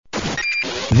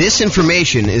This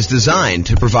information is designed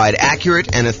to provide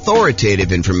accurate and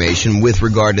authoritative information with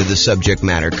regard to the subject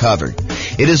matter covered.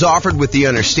 It is offered with the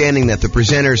understanding that the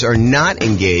presenters are not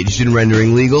engaged in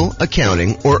rendering legal,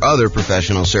 accounting, or other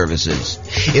professional services.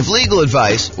 If legal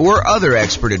advice or other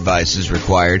expert advice is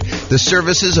required, the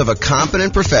services of a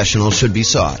competent professional should be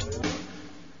sought.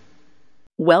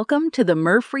 Welcome to the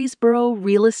Murfreesboro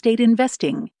Real Estate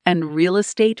Investing and Real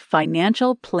Estate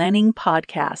Financial Planning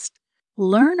Podcast.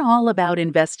 Learn all about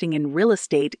investing in real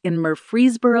estate in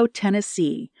Murfreesboro,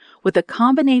 Tennessee, with a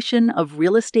combination of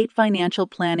real estate financial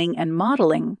planning and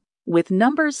modeling with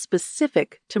numbers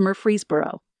specific to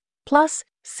Murfreesboro, plus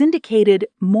syndicated,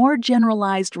 more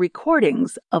generalized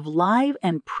recordings of live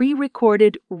and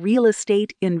pre-recorded real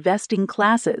estate investing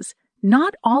classes,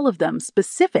 not all of them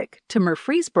specific to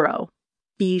Murfreesboro.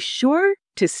 Be sure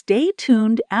to stay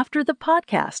tuned after the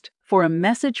podcast for a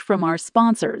message from our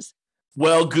sponsors.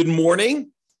 Well, good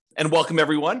morning and welcome,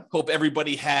 everyone. Hope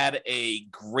everybody had a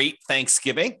great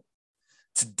Thanksgiving.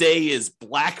 Today is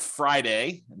Black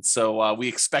Friday, and so we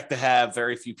expect to have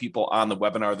very few people on the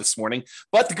webinar this morning.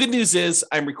 But the good news is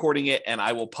I'm recording it, and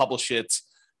I will publish it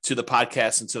to the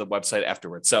podcast and to the website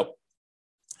afterwards. So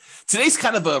today's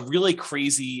kind of a really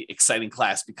crazy, exciting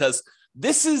class because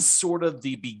this is sort of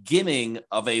the beginning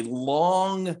of a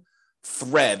long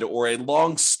thread or a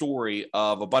long story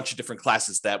of a bunch of different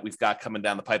classes that we've got coming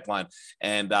down the pipeline.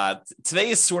 And today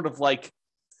is sort of like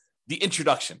the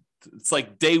introduction. It's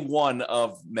like day one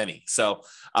of many. So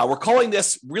we're calling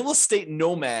this Real Estate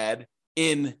Nomad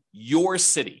in Your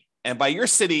City. And by your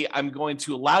city, I'm going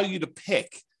to allow you to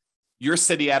pick your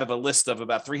city out of a list of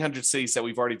about 300 cities that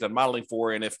we've already done modeling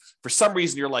for. And if for some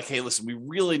reason you're like, hey, listen, we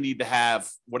really need to have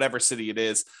whatever city it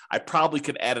is, I probably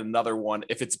could add another one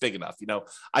if it's big enough. You know,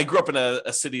 I grew up in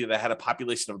a city that had a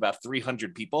population of about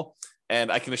 300 people.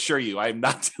 And I can assure you, I'm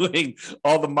not doing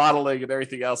all the modeling and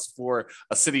everything else for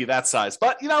a city that size.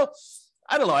 But, you know,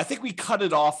 I don't know. I think we cut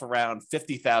it off around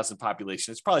 50,000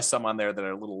 population. There's probably some on there that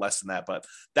are a little less than that, but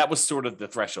that was sort of the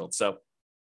threshold. So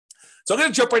I'm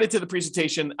going to jump right into the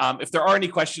presentation. If there are any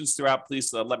questions throughout,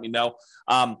 please let me know.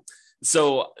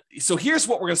 So here's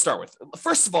what we're going to start with.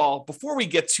 First of all, before we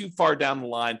get too far down the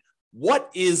line, what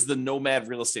is the Nomad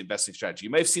real estate investing strategy?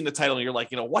 You may have seen the title and you're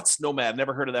like, you know, what's Nomad?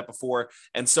 Never heard of that before.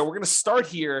 And so we're going to start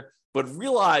here, but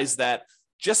realize that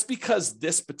just because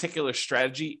this particular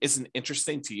strategy isn't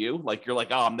interesting to you, like you're like,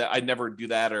 oh, I'd never do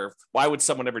that, or why would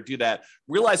someone ever do that?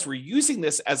 Realize we're using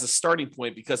this as a starting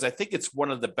point because I think it's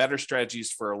one of the better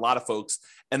strategies for a lot of folks.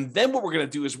 And then what we're going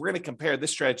to do is we're going to compare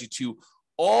this strategy to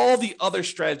all the other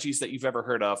strategies that you've ever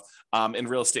heard of in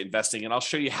real estate investing. And I'll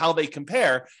show you how they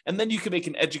compare. And then you can make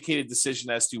an educated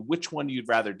decision as to which one you'd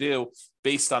rather do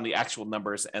based on the actual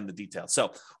numbers and the details.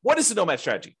 So what is the Nomad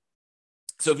strategy?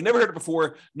 So if you've never heard it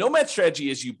before, Nomad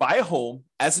strategy is you buy a home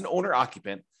as an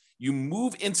owner-occupant, you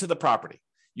move into the property.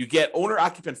 You get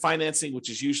owner-occupant financing, which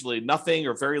is usually nothing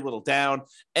or very little down,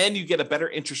 and you get a better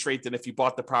interest rate than if you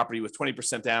bought the property with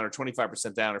 20% down or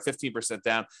 25% down or 15%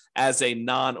 down as a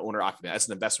non-owner occupant, as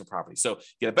an investment property. So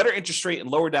you get a better interest rate and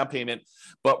lower down payment,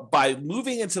 but by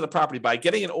moving into the property, by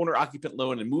getting an owner-occupant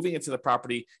loan and moving into the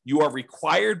property, you are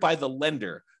required by the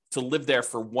lender to live there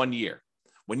for 1 year.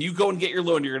 When you go and get your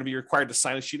loan, you're going to be required to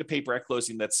sign a sheet of paper at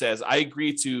closing that says, I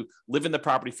agree to live in the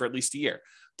property for at least a year.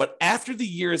 But after the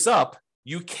year is up,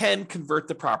 you can convert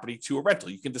the property to a rental.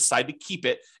 You can decide to keep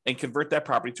it and convert that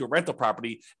property to a rental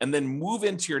property and then move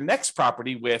into your next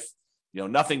property with, you know,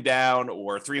 nothing down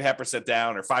or 3.5%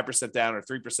 down or 5% down or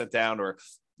 3% down, or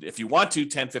if you want to,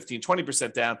 10, 15,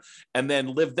 20% down, and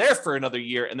then live there for another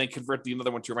year and then convert the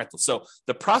another one to a rental. So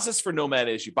the process for Nomad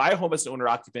is you buy a home as an owner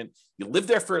occupant, you live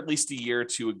there for at least a year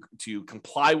to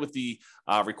comply with the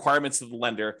requirements of the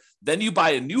lender. Then you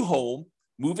buy a new home,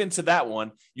 move into that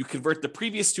one, you convert the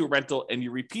previous to a rental, and you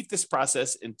repeat this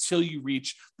process until you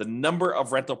reach the number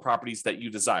of rental properties that you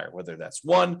desire, whether that's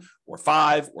 1 or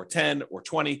 5 or 10 or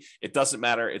 20, it doesn't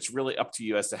matter. It's really up to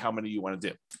you as to how many you want to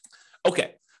do.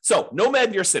 Okay. So Nomad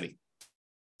in your city.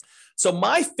 So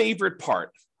my favorite part,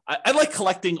 I like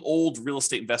collecting old real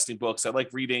estate investing books. I like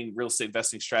reading real estate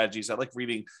investing strategies. I like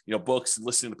reading, books and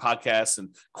listening to podcasts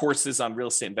and courses on real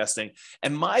estate investing.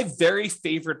 And my very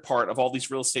favorite part of all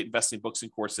these real estate investing books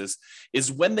and courses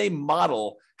is when they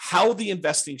model how the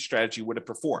investing strategy would have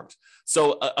performed.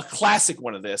 So a classic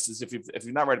one of this is if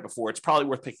you've not read it before, it's probably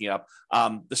worth picking up.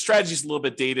 The strategy is a little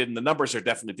bit dated and the numbers are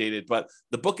definitely dated, but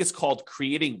the book is called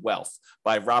Creating Wealth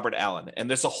by Robert Allen. And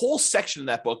there's a whole section in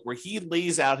that book where he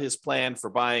lays out his plan for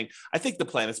buying. I think the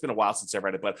plan, it's been a while since I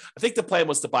read it, but I think the plan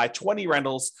was to buy 20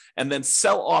 rentals and then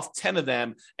sell off 10 of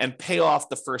them and pay off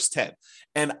the first 10.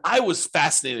 And I was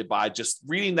fascinated by just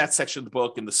reading that section of the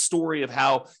book and the story of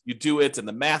how you do it and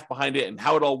the math behind it and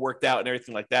how it all worked out and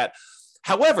everything like that.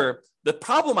 However, the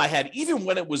problem I had, even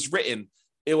when it was written,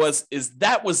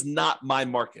 that was not my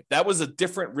market. That was a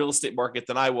different real estate market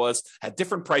than I was, had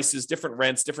different prices, different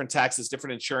rents, different taxes,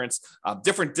 different insurance,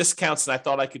 different discounts than I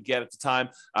thought I could get at the time,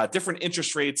 different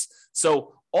interest rates.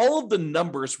 So all of the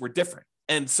numbers were different.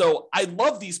 And so I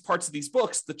love these parts of these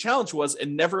books. The challenge was it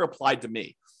never applied to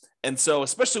me. And so,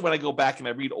 especially when I go back and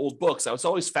I read old books, I was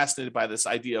always fascinated by this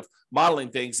idea of modeling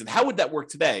things and how would that work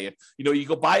today? If, you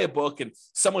go buy a book and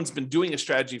someone's been doing a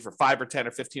strategy for 5 or 10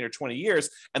 or 15 or 20 years,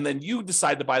 and then you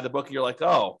decide to buy the book and you're like,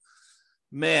 oh,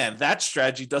 man, that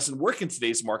strategy doesn't work in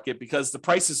today's market because the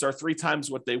prices are 3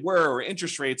 times what they were, or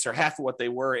interest rates are half of what they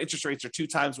were. Interest rates are 2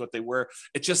 times what they were.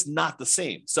 It's just not the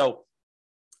same. So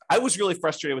I was really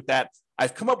frustrated with that.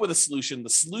 I've come up with a solution. The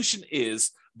solution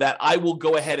is that I will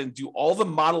go ahead and do all the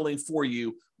modeling for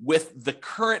you with the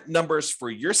current numbers for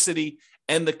your city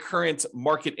and the current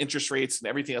market interest rates and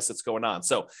everything else that's going on.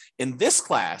 So in this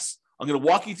class, I'm going to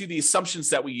walk you through the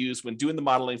assumptions that we use when doing the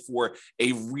modeling for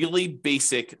a really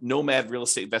basic nomad real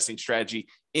estate investing strategy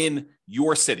in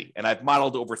your city. And I've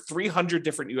modeled over 300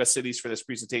 different US cities for this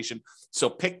presentation. So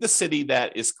pick the city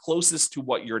that is closest to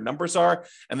what your numbers are,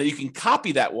 and then you can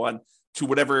copy that one to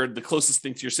whatever the closest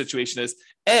thing to your situation is.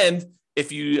 And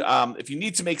if you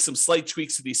need to make some slight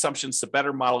tweaks to the assumptions to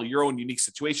better model your own unique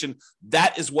situation,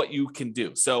 that is what you can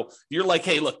do. So you're like,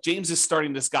 hey, look, James is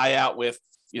starting this guy out with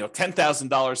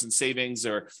 $10,000 in savings,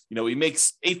 or he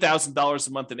makes $8,000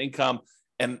 a month in income,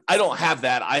 and I don't have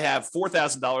that. I have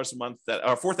 $4,000 a month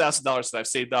 $4,000 that I've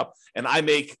saved up, and I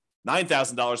make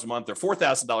 $9,000 a month or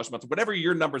 $4,000 a month, whatever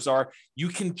your numbers are. You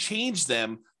can change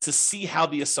them to see how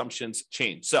the assumptions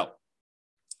change. So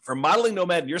for modeling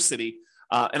Nomad in your city,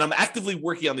 and I'm actively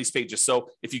working on these pages. So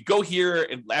if you go here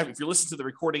and if you're listening to the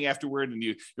recording afterward and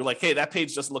you're like, hey, that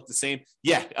page doesn't look the same.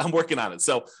 Yeah, I'm working on it.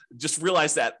 So just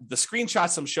realize that the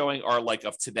screenshots I'm showing are like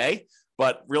of today,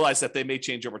 but realize that they may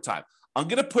change over time. I'm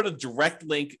going to put a direct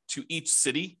link to each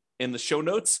city in the show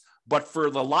notes. But for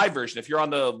the live version, if you're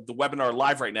on the webinar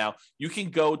live right now, you can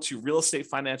go to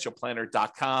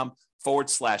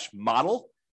realestatefinancialplanner.com/model.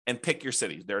 and pick your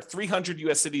city. There are 300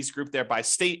 US cities grouped there by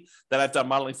state that I've done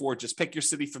modeling for. Just pick your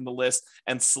city from the list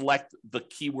and select the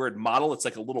keyword model. It's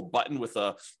like a little button with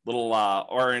a little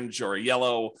orange or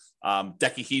yellow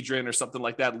decahedron or something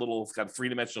like that, a little kind of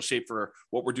 3-dimensional shape for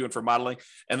what we're doing for modeling.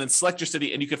 And then select your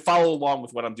city, and you can follow along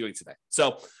with what I'm doing today.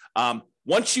 So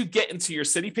once you get into your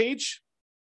city page,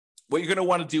 what you're going to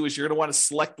want to do is you're going to want to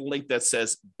select the link that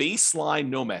says Baseline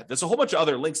Nomad. There's a whole bunch of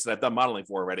other links that I've done modeling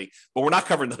for already, but we're not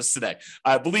covering those today.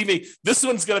 Believe me, this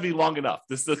one's going to be long enough.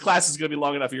 The class is going to be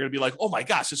long enough. You're going to be like, oh my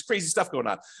gosh, there's crazy stuff going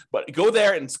on. But go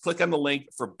there and click on the link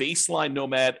for Baseline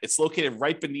Nomad. It's located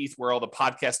right beneath where all the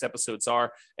podcast episodes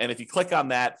are. And if you click on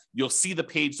that, you'll see the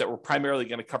page that we're primarily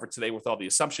going to cover today with all the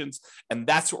assumptions. And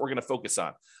that's what we're going to focus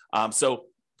on. So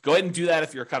go ahead and do that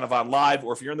if you're kind of on live,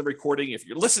 or if you're in the recording. If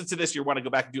you're listening to this, you want to go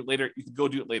back and do it later, you can go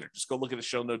do it later. Just go look at the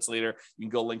show notes later. You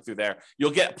can go link through there. You'll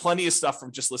get plenty of stuff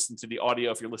from just listening to the audio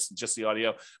if you're listening to just the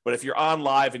audio. But if you're on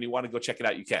live and you want to go check it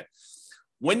out, you can.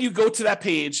 When you go to that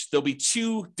page, there'll be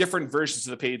 2 different versions of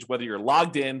the page, whether you're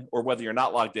logged in or whether you're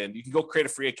not logged in. You can go create a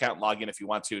free account and log in if you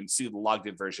want to and see the logged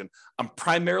in version. I'm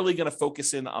primarily going to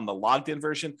focus in on the logged in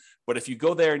version, but if you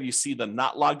go there and you see the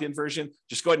not logged in version,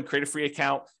 just go ahead and create a free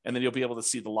account, and then you'll be able to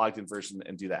see the logged in version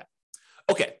and do that.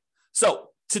 Okay, so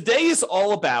today is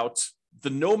all about the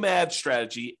Nomad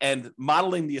strategy and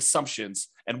modeling the assumptions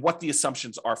and what the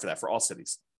assumptions are for that for all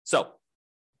cities. So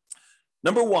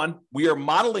number 1, we are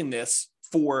modeling this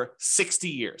for 60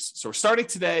 years. So we're starting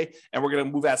today, and we're going to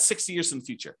move out 60 years in the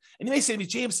future. And you may say to me,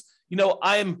 James,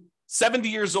 I'm 70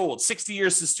 years old. 60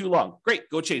 years is too long. Great,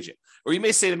 go change it. Or you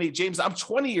may say to me, James, I'm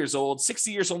 20 years old.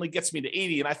 60 years only gets me to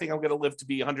 80, and I think I'm going to live to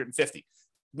be 150.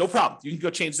 No problem. You can go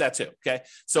change that too, okay?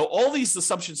 So all these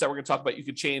assumptions that we're going to talk about, you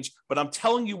can change, but I'm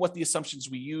telling you what the assumptions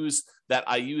we use that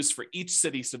I use for each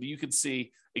city so that you can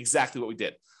see exactly what we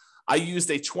did. I used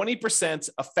a 20%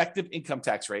 effective income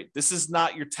tax rate. This is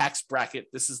not your tax bracket.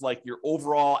 This is like your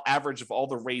overall average of all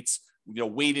the rates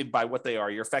weighted by what they are,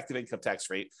 your effective income tax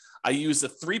rate. I use a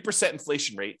 3%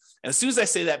 inflation rate. And as soon as I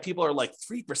say that, people are like,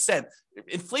 3%?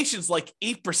 Inflation's like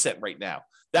 8% right now.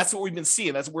 That's what we've been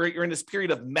seeing. That's where you're in this period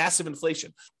of massive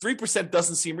inflation. 3%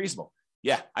 doesn't seem reasonable.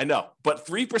 Yeah, I know. But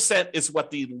 3% is what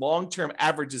the long-term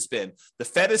average has been. The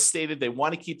Fed has stated they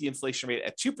want to keep the inflation rate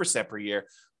at 2% per year,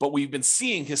 but we've been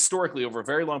seeing historically over a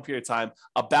very long period of time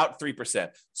about 3%.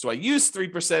 So I use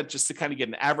 3% just to kind of get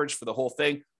an average for the whole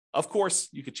thing. Of course,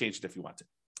 you could change it if you want to.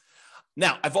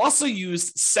 Now, I've also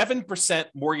used 7%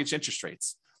 mortgage interest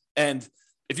rates. And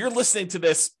if you're listening to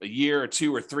this a year or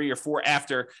 2 or 3 or 4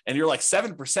 after, and you're like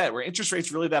 7%, were interest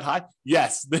rates really that high?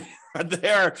 Yes,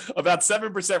 they're about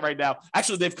 7% right now.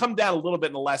 Actually, they've come down a little bit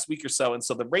in the last week or so. And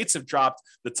so the rates have dropped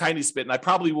the tiniest bit. And I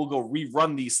probably will go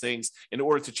rerun these things in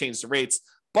order to change the rates.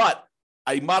 But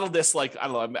I modeled this like, I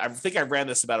don't know, I think I ran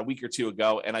this about a week or 2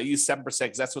 ago, and I used 7%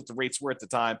 because that's what the rates were at the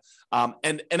time.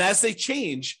 And as they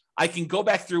change, I can go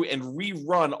back through and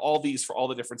rerun all these for all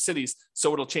the different cities,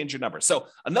 so it'll change your number. So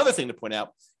another thing to point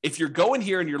out, if you're going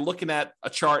here and you're looking at a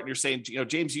chart and you're saying,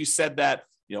 James, you said that,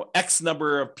 X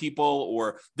number of people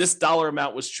or this dollar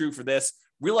amount was true for this,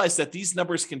 realize that these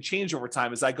numbers can change over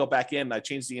time as I go back in and I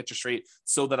change the interest rate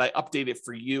so that I update it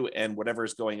for you and whatever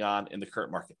is going on in the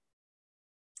current market.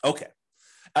 Okay.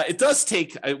 It does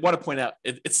take, I want to point out,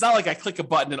 it's not like I click a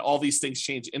button and all these things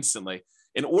change instantly.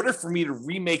 In order for me to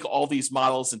remake all these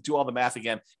models and do all the math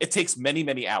again, it takes many,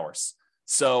 many hours.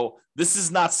 So this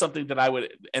is not something that I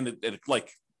would, and it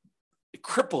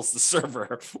cripples the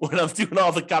server when I'm doing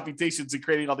all the computations and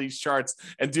creating all these charts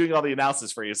and doing all the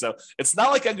analysis for you. So it's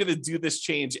not like I'm going to do this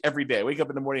change every day. I wake up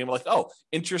in the morning and I'm like, oh,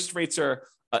 interest rates are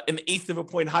an eighth of a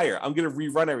point higher. I'm going to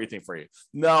rerun everything for you.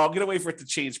 No, I'm going to wait for it to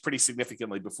change pretty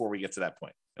significantly before we get to that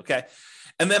point. Okay.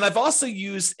 And then I've also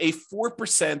used a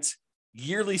 4%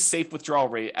 yearly safe withdrawal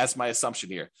rate as my assumption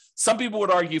here. Some people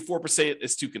would argue 4%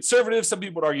 is too conservative. Some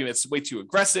people would argue it's way too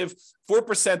aggressive.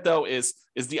 4% though is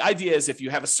the idea is if you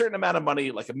have a certain amount of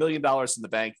money, like $1 million in the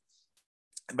bank,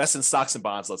 invest in stocks and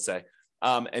bonds, let's say,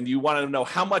 and you want to know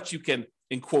how much you can,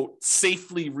 in quote,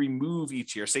 safely remove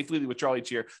each year, safely withdraw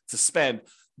each year to spend.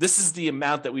 This is the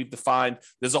amount that we've defined.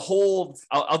 There's a whole,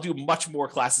 I'll do much more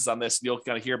classes on this and you'll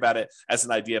kind of hear about it as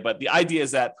an idea. But the idea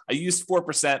is that I used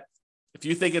 4%. If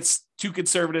you think it's too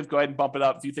conservative, go ahead and bump it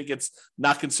up. If you think it's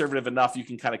not conservative enough, you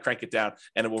can kind of crank it down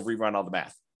and it will rerun all the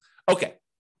math. Okay.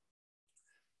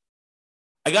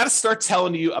 I got to start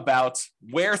telling you about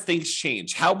where things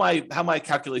change, how my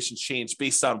calculations change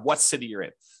based on what city you're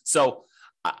in. So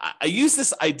I use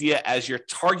this idea as your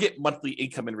target monthly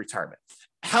income in retirement.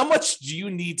 How much do you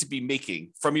need to be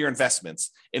making from your investments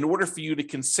in order for you to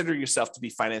consider yourself to be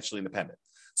financially independent?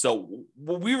 So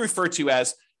what we refer to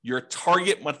as your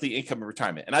target monthly income in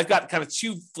retirement. And I've got kind of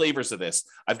 2 flavors of this.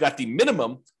 I've got the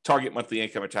minimum target monthly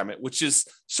income retirement, which is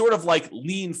sort of like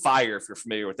lean fire, if you're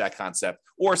familiar with that concept,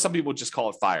 or some people just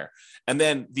call it fire. And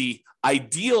then the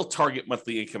ideal target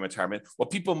monthly income retirement,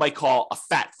 what people might call a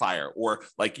fat fire, or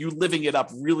like you living it up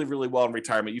really, really well in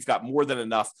retirement. You've got more than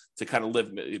enough to kind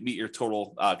of meet your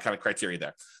total kind of criteria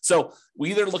there. So we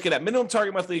either looking at minimum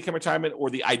target monthly income retirement or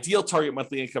the ideal target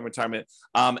monthly income retirement.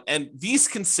 And these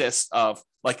consist of,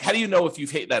 like, how do you know if you've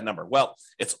hit that number? Well,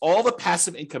 it's all the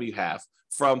passive income you have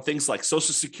from things like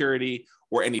Social Security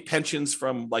or any pensions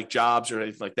from like jobs or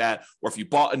anything like that, or if you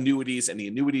bought annuities and the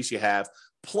annuities you have,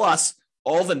 plus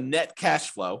all the net cash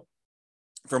flow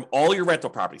from all your rental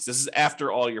properties. This is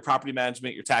after all your property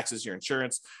management, your taxes, your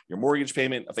insurance, your mortgage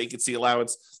payment, a vacancy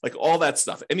allowance, like all that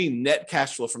stuff. Any net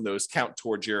cash flow from those count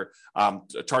towards your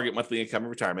target monthly income in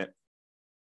retirement.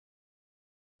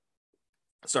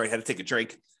 Sorry, I had to take a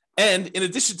drink. And in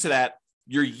addition to that,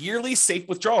 your yearly safe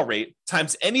withdrawal rate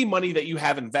times any money that you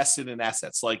have invested in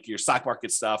assets, like your stock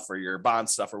market stuff or your bond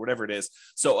stuff or whatever it is.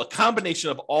 So a combination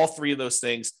of all 3 of those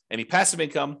things, any passive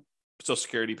income, Social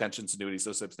Security, pensions, annuities,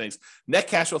 those types of things, net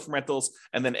cash flow from rentals,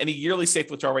 and then any yearly safe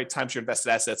withdrawal rate times your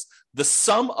invested assets. The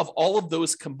sum of all of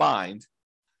those combined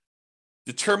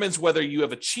determines whether you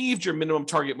have achieved your minimum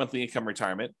target monthly income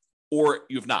retirement or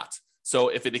you have not. So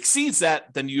if it exceeds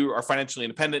that, then you are financially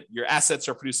independent. Your assets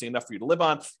are producing enough for you to live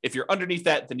on. If you're underneath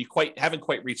that, then you haven't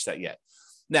quite reached that yet.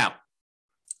 Now,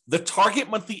 the target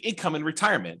monthly income in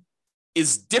retirement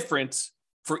is different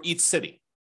for each city.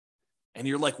 And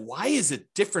you're like, why is it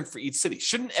different for each city?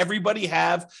 Shouldn't everybody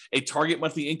have a target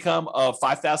monthly income of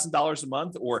 $5,000 a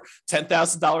month or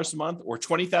 $10,000 a month or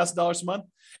 $20,000 a month?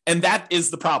 And that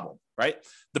is the problem, right?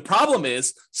 The problem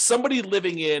is somebody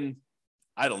living in,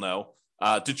 I don't know,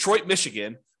 Detroit,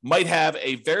 Michigan might have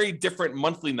a very different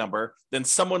monthly number than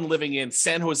someone living in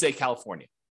San Jose, California.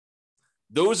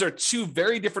 Those are two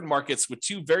very different markets with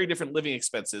two very different living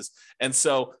expenses. And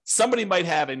so somebody might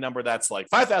have a number that's like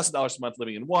 $5,000 a month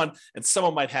living in one, and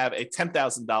someone might have a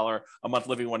 $10,000 a month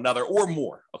living in another or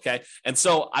more. Okay. And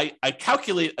so I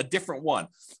calculate a different one,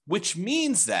 which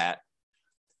means that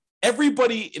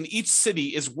everybody in each city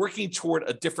is working toward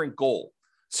a different goal.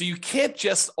 So you can't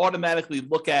just automatically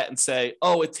look at and say,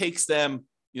 oh, it takes them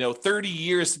 30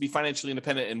 years to be financially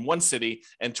independent in one city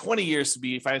and 20 years to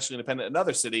be financially independent in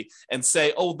another city and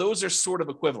say, oh, those are sort of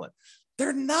equivalent.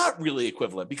 They're not really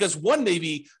equivalent because one may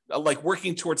be like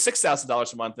working toward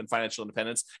 $6,000 a month in financial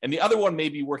independence, and the other one may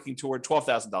be working toward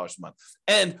 $12,000 a month.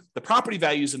 And the property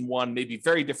values in one may be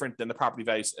very different than the property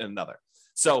values in another.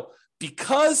 So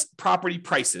because property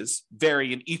prices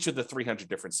vary in each of the 300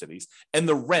 different cities, and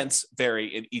the rents vary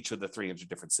in each of the 300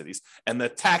 different cities, and the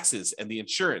taxes and the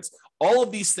insurance, all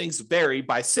of these things vary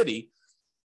by city,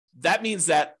 that means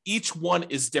that each one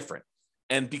is different.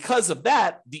 And because of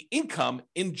that, the income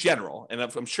in general, and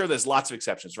I'm sure there's lots of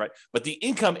exceptions, right? But the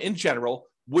income in general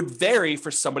would vary for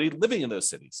somebody living in those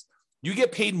cities. You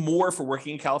get paid more for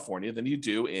working in California than you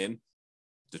do in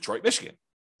Detroit, Michigan.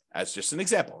 As just an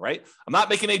example, right? I'm not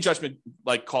making any judgment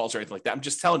like calls or anything like that. I'm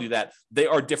just telling you that they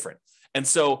are different. And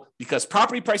so because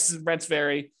property prices and rents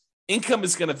vary, income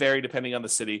is going to vary depending on the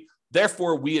city.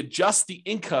 Therefore, we adjust the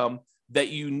income that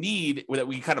you need, or that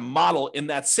we kind of model in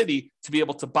that city to be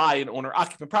able to buy an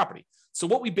owner-occupant property. So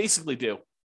what we basically do,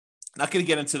 not going to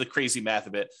get into the crazy math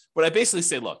of it, but I basically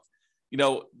say, look,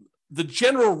 the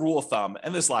general rule of thumb,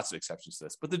 and there's lots of exceptions to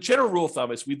this, but the general rule of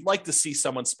thumb is we'd like to see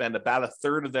someone spend about a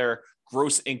third of their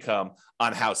gross income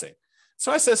on housing.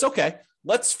 So I says, okay,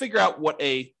 let's figure out what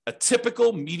a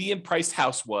typical median priced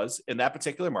house was in that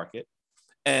particular market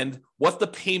and what the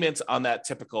payment on that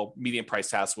typical median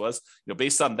priced house was,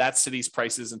 based on that city's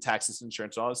prices and taxes,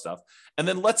 insurance, and all that stuff. And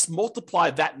then let's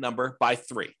multiply that number by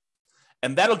 3.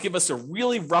 And that'll give us a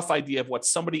really rough idea of what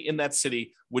somebody in that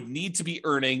city would need to be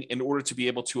earning in order to be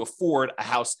able to afford a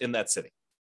house in that city.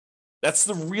 That's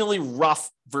the really rough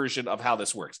version of how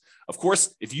this works. Of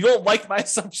course, if you don't like my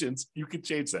assumptions, you can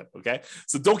change them, okay?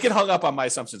 So don't get hung up on my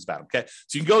assumptions about them, okay?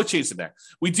 So you can go change them there.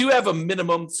 We do have a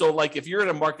minimum. So like if you're in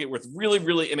a market with really,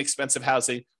 really inexpensive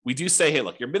housing, we do say, hey,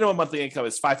 look, your minimum monthly income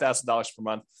is $5,000 per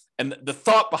month. And the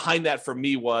thought behind that for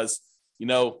me was,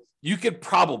 you could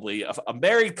probably, a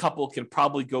married couple can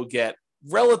probably go get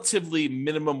relatively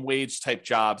minimum wage type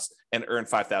jobs and earn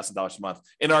 $5,000 a month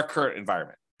in our current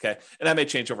environment. Okay. And that may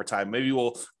change over time. Maybe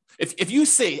if you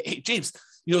say, hey, James,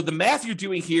 the math you're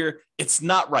doing here, it's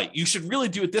not right. You should really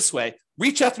do it this way.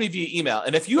 Reach out to me via email.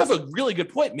 And if you have a really good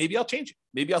point, maybe I'll change it.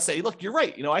 Maybe I'll say, look, you're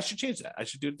right. I should change that. I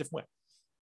should do it a different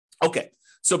way. Okay.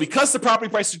 So because the property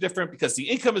prices are different, because the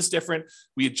income is different,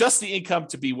 we adjust the income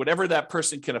to be whatever that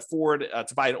person can afford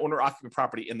to buy an owner-occupant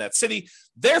property in that city.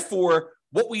 Therefore,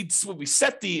 what we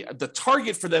set the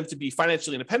target for them to be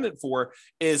financially independent for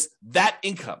is that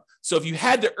income. So if you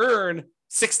had to earn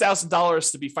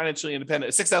 $6,000 to be financially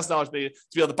independent, $6,000 to be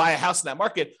able to buy a house in that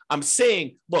market, I'm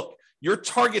saying, look, your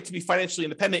target to be financially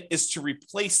independent is to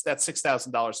replace that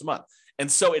 $6,000 a month.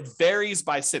 And so it varies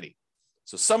by city.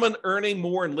 So someone earning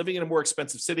more and living in a more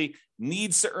expensive city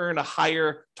needs to earn a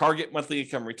higher target monthly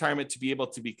income retirement to be able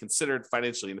to be considered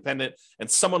financially independent. And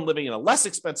someone living in a less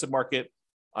expensive market,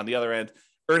 on the other end,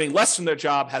 earning less from their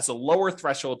job has a lower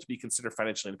threshold to be considered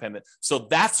financially independent. So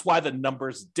that's why the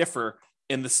numbers differ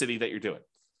in the city that you're doing.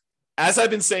 As I've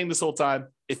been saying this whole time,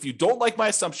 if you don't like my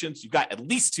assumptions, you've got at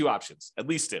least 2 options, at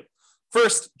least 2.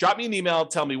 First, drop me an email,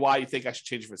 tell me why you think I should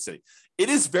change it for the city. It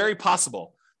is very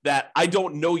possible that I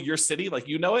don't know your city like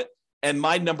you know it, and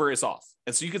my number is off.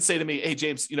 And so you could say to me, hey,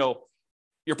 James,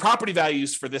 your property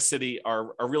values for this city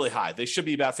are really high. They should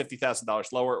be about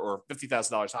 $50,000 lower or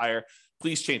 $50,000 higher.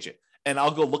 Please change it. And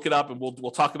I'll go look it up and we'll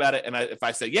talk about it. And if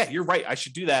I say, yeah, you're right, I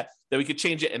should do that, then we could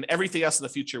change it. And everything else in the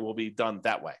future will be done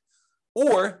that way.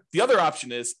 Or the other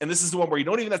option is, and this is the one where you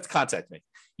don't even have to contact me.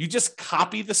 You just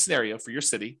copy the scenario for your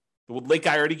city, the link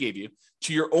I already gave you,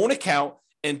 to your own account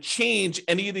and change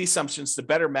any of the assumptions to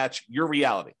better match your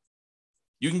reality.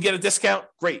 You can get a discount.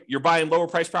 Great. You're buying lower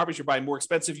price properties. You're buying more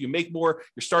expensive. You make more.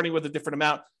 You're starting with a different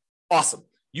amount. Awesome.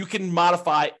 You can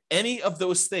modify any of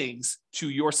those things to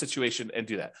your situation and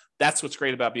do that. That's what's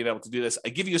great about being able to do this. I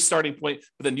give you a starting point,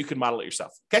 but then you can model it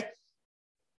yourself. Okay.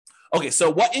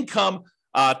 So what income,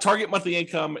 target monthly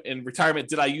income in retirement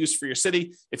did I use for your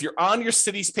city? If you're on your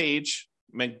city's page,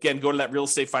 again, go to that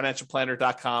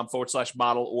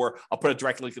realestatefinancialplanner.com/model, or I'll put a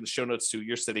direct link in the show notes to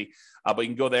your city, but you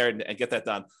can go there and get that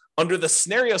done. Under the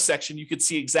scenario section, you can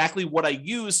see exactly what I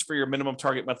used for your minimum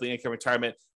target monthly income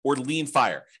retirement or lean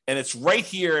fire. And it's right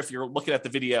here, if you're looking at the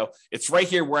video, it's right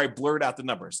here where I blurred out the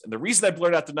numbers. And the reason I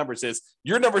blurred out the numbers is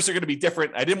your numbers are going to be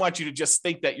different. I didn't want you to just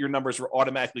think that your numbers were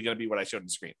automatically going to be what I showed on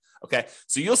the screen. Okay.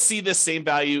 So you'll see this same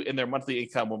value in their monthly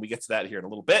income when we get to that here in a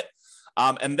little bit.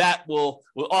 And that we'll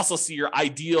also see your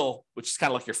ideal, which is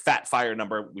kind of like your fat fire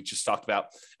number we just talked about.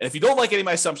 And if you don't like any of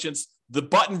my assumptions, the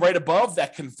button right above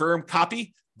that confirm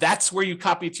copy, that's where you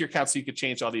copy it to your account so you can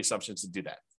change all the assumptions and do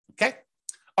that. Okay.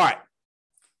 All right.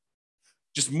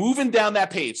 Just moving down that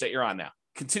page that you're on now.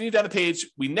 Continue down the page.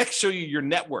 We next show you your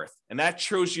net worth, and that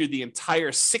shows you the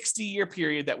entire 60-year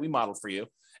period that we modeled for you.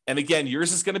 And again,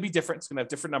 yours is going to be different. It's going to have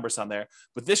different numbers on there,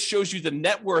 but this shows you the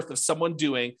net worth of someone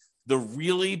doing the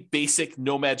really basic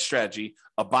Nomad strategy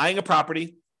of buying a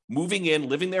property, moving in,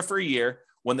 living there for a year.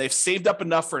 When they've saved up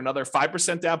enough for another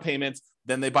 5% down payment,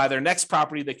 then they buy their next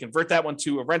property, they convert that one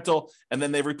to a rental, and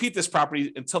then they repeat this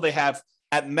property until they have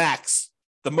at max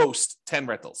the most 10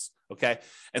 rentals. Okay.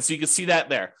 And so you can see that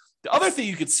there. The other thing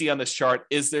you can see on this chart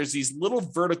is there's these little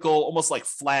vertical, almost like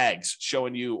flags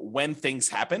showing you when things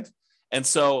happened. And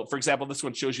so, for example, this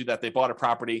one shows you that they bought a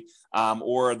property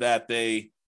or that they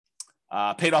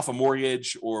paid off a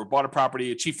mortgage or bought a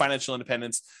property, achieved financial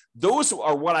independence. Those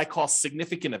are what I call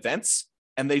significant events.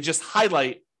 And they just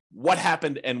highlight what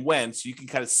happened and when. So you can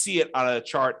kind of see it on a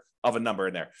chart of a number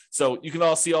in there. So you can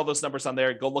all see all those numbers on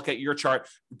there. Go look at your chart.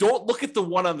 Don't look at the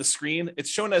one on the screen. It's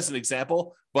shown as an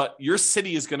example, but your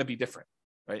city is going to be different,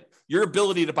 right? Your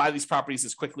ability to buy these properties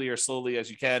as quickly or slowly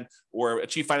as you can or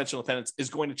achieve financial independence is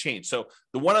going to change. So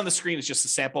the one on the screen is just a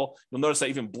sample. You'll notice I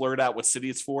even blurred out what city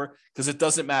it's for because it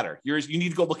doesn't matter. Yours, you need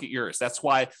to go look at yours. That's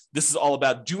why this is all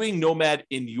about doing Nomad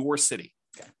in your city.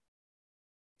 Okay.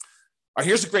 All right,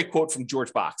 here's a great quote from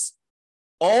George Box.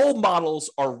 All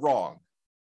models are wrong,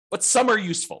 but some are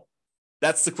useful.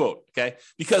 That's the quote, okay?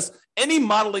 Because any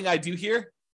modeling I do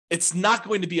here, it's not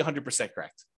going to be 100%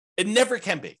 correct. It never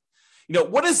can be. You know,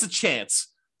 what is the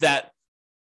chance that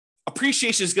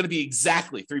appreciation is going to be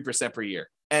exactly 3% per year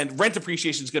and rent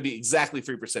appreciation is going to be exactly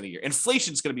 3% a year?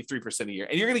 Inflation is going to be 3% a year,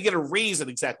 and you're going to get a raise at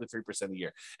exactly 3% a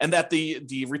year. And that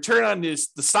the return on the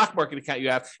stock market account you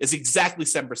have is exactly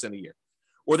 7% a year.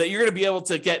 Or that you're going to be able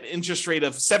to get interest rate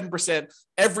of 7%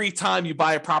 every time you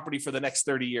buy a property for the next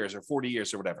 30 years or 40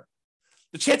 years or whatever.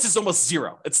 The chance is almost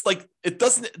zero. It's like,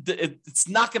 it's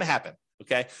not going to happen.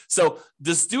 Okay. So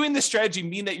does doing this strategy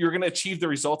mean that you're going to achieve the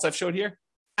results I've showed here?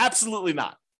 Absolutely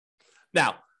not.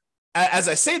 Now, as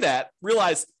I say that,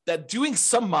 realize that doing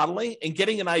some modeling and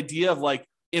getting an idea of like,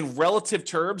 in relative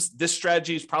terms, this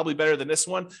strategy is probably better than this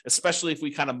one, especially if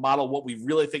we kind of model what we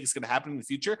really think is going to happen in the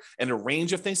future and a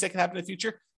range of things that can happen in the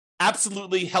future.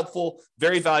 Absolutely helpful,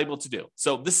 very valuable to do.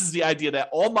 So this is the idea that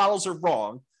all models are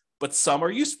wrong, but some are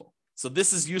useful. So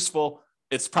this is useful.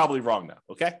 It's probably wrong now.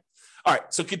 Okay. All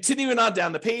right. So continuing on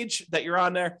down the page that you're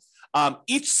on there,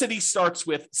 each city starts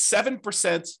with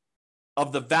 7%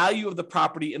 of the value of the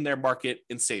property in their market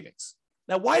in savings.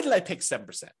 Now, why did I pick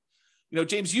 7%? You know,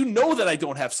 James, you know that I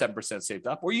don't have 7% saved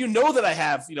up, or you know that I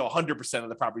have, 100% of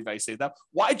the property value saved up.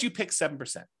 Why'd you pick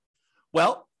 7%?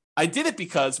 Well, I did it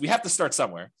because we have to start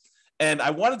somewhere. And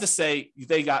I wanted to say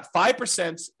they got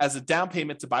 5% as a down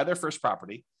payment to buy their first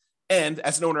property and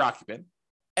as an owner occupant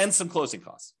and some closing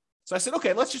costs. So I said,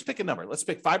 okay, let's just pick a number. Let's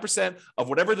pick 5% of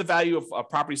whatever the value of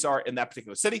properties are in that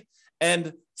particular city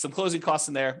and some closing costs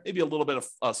in there, maybe a little bit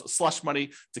of slush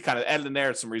money to kind of add in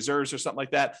there, some reserves or something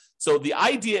like that. So the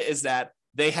idea is that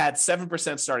they had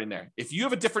 7% starting there. If you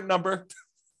have a different number,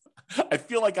 I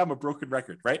feel like I'm a broken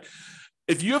record, right?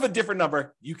 If you have a different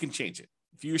number, you can change it.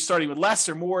 If you're starting with less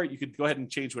or more, you could go ahead and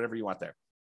change whatever you want there.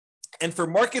 And for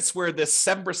markets where this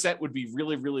 7% would be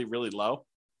really, really, really low,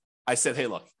 I said, hey,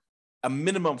 look, a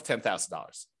minimum of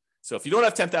 $10,000. So if you don't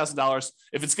have $10,000,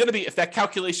 if that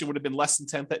calculation would have been less than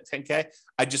 10K,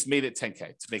 I just made it 10K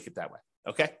to make it that way.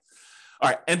 Okay. All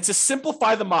right. And to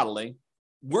simplify the modeling,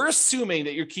 we're assuming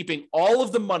that you're keeping all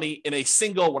of the money in a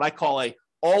single, what I call a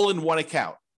all-in-one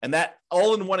account. And that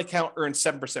all-in-one account earns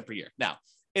 7% per year. Now,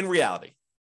 in reality,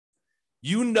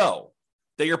 you know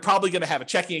that you're probably going to have a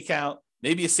checking account,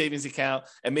 maybe a savings account,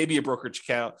 and maybe a brokerage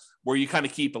account where you kind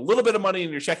of keep a little bit of money in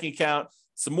your checking account,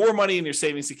 some more money in your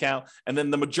savings account, and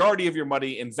then the majority of your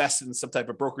money invested in some type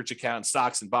of brokerage account,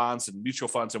 stocks and bonds and mutual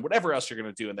funds and whatever else you're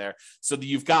going to do in there, so that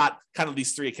you've got kind of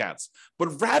these three accounts.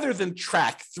 But rather than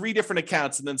track three different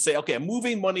accounts and then say, okay, I'm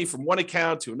moving money from one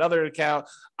account to another account,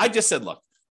 I just said, look,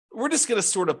 we're just going to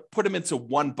sort of put them into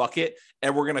one bucket,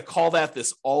 and we're going to call that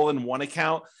this all-in-one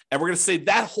account, and we're going to say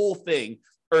that whole thing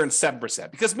earns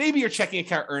 7%, because maybe your checking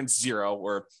account earns 0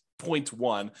 or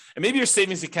 0.1, and maybe your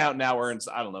savings account now earns,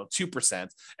 2%,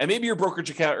 and maybe your brokerage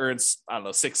account earns,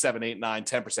 6, 7, 8, 9,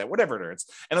 10%, whatever it earns.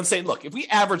 And I'm saying, look, if we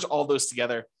average all those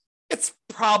together, it's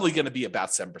probably going to be about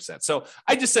 7%. So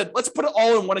I just said, let's put it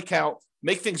all in one account,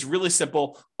 make things really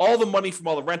simple. All the money from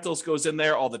all the rentals goes in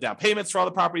there. All the down payments for all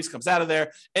the properties comes out of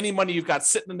there. Any money you've got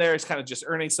sitting in there is kind of just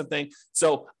earning something.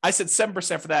 So I said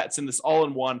 7% for that. It's in this all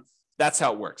in one. That's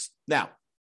how it works. Now,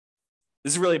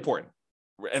 this is really important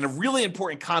and a really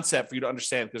important concept for you to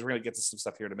understand, because we're going to get to some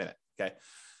stuff here in a minute. Okay.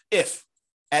 If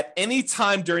at any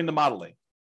time during the modeling,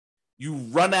 you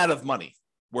run out of money,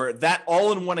 where that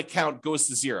all-in-one account goes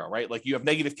to zero, right? Like you have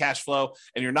negative cash flow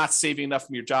and you're not saving enough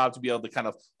from your job to be able to kind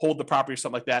of hold the property or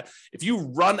something like that. If you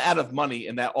run out of money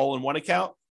in that all-in-one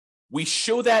account, we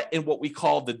show that in what we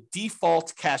call the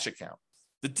default cash account.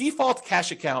 The default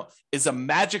cash account is a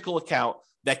magical account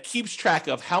that keeps track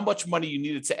of how much money you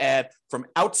needed to add from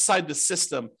outside the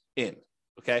system in,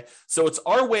 okay? So it's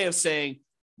our way of saying,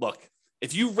 look,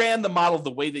 if you ran the model the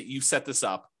way that you set this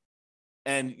up,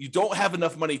 and you don't have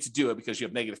enough money to do it because you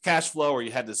have negative cash flow, or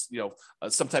you had this,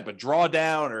 some type of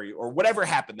drawdown or whatever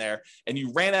happened there, and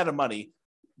you ran out of money,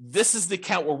 this is the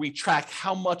account where we track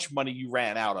how much money you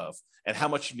ran out of and how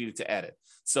much you needed to add it.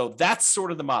 So that's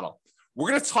sort of the model. We're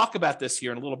going to talk about this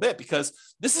here in a little bit, because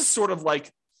this is sort of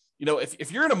like,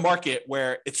 if you're in a market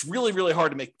where it's really, really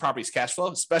hard to make properties cash flow,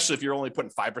 especially if you're only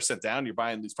putting 5% down, you're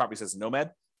buying these properties as a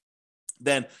Nomad,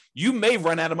 then you may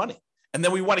run out of money. And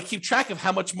then we want to keep track of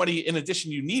how much money in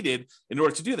addition you needed in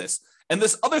order to do this. And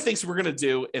there's other things we're going to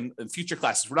do in future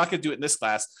classes. We're not going to do it in this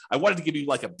class. I wanted to give you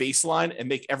like a baseline and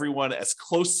make everyone as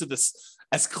close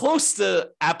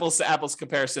to apples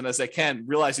comparison as I can,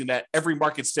 realizing that every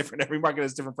market's different. Every market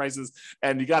has different prices,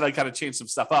 and you got to kind of change some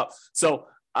stuff up. So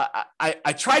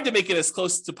I tried to make it as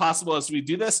close to possible as we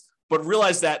do this, but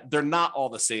realize that they're not all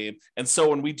the same. And so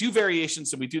when we do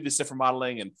variations and we do this different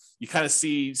modeling, and you kind of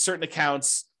see certain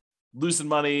accounts losing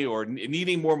money or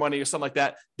needing more money or something like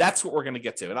that, that's what we're going to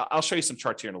get to. And I'll show you some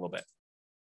charts here in a little bit.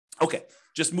 Okay,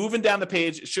 just moving down the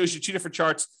page, it shows you two different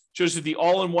charts. Shows you the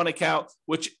all-in-one account,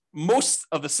 which most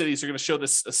of the cities are going to show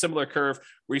this a similar curve,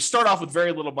 where you start off with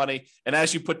very little money, and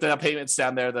as you put the payments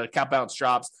down there, the account balance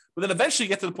drops. But then eventually you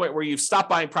get to the point where you've stopped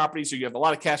buying properties, or you have a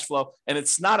lot of cash flow, and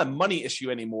it's not a money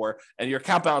issue anymore, and your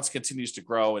account balance continues to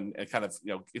grow and kind of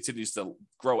continues to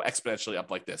grow exponentially up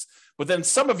like this. But then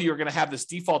some of you are going to have this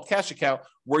default cash account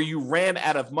where you ran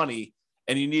out of money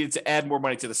and you needed to add more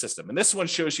money to the system. And this one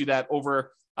shows you that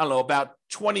over, about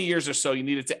 20 years or so, you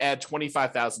needed to add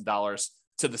 $25,000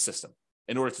 to the system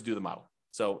in order to do the model.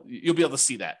 So you'll be able to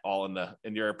see that all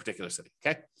in your particular city.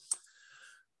 Okay.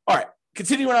 All right.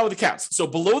 Continuing on with accounts. So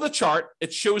below the chart,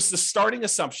 it shows the starting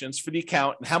assumptions for the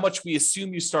account and how much we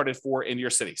assume you started for in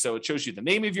your city. So it shows you the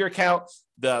name of your account.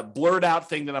 The blurred out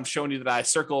thing that I'm showing you that I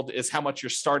circled is how much you're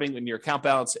starting in your account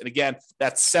balance. And again,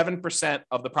 that's 7%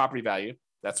 of the property value.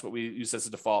 That's what we use as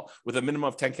a default, with a minimum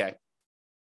of 10K.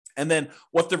 And then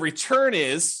what the return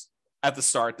is at the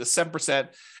start, the 7%.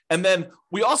 And then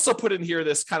we also put in here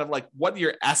this kind of like what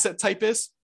your asset type is.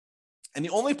 And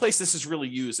the only place this is really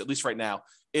used, at least right now,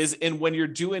 is in when you're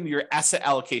doing your asset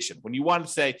allocation. When you want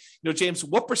to say, James,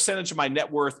 what percentage of my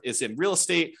net worth is in real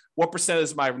estate? What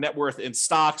percentage of my net worth in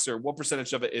stocks? Or what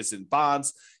percentage of it is in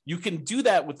bonds? You can do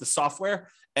that with the software.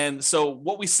 And so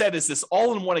what we said is this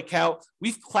all-in-one account,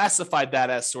 we've classified that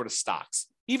as sort of stocks.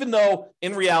 Even though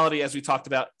in reality, as we talked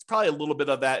about, it's probably a little bit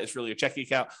of that is really your checking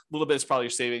account, a little bit is probably your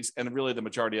savings, and really the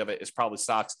majority of it is probably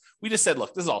stocks. We just said,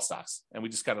 look, this is all stocks, and we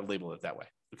just kind of labeled it that way.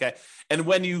 Okay. And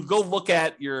when you go look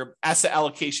at your asset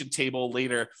allocation table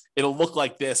later, it'll look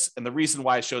like this. And the reason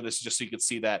why I show this is just so you can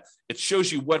see that it shows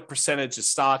you what percentage is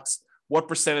stocks, what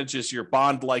percentage is your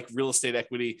bond-like real estate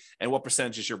equity, and what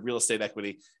percentage is your real estate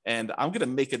equity. And I'm going to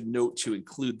make a note to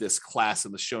include this class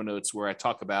in the show notes where I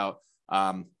talk about,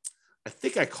 I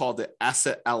think I called it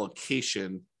asset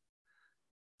allocation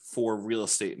for real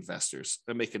estate investors.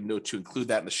 I make a note to include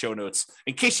that in the show notes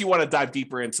in case you want to dive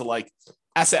deeper into like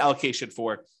asset allocation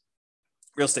for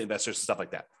real estate investors and stuff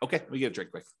like that. Okay, let me get a drink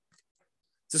quick.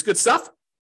 Is this good stuff?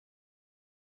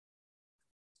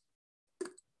 You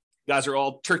guys are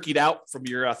all turkeyed out from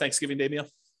your Thanksgiving Day meal?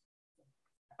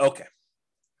 Okay.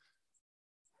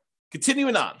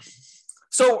 Continuing on.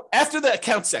 So after the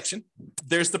account section,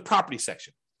 there's the property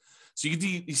section. So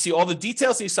you see all the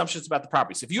details and the assumptions about the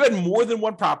property. So if you had more than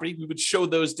one property, we would show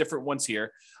those different ones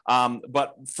here.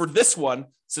 But for this one,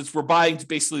 since we're buying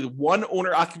basically one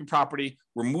owner-occupant property,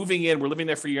 we're moving in, we're living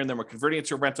there for a year, and then we're converting it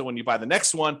to a rental when you buy the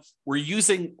next one, we're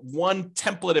using one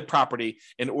templated property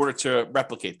in order to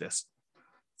replicate this.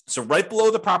 So right below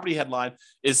the property headline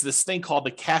is this thing called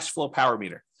the cash flow power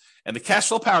meter. And the cash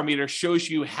flow power meter shows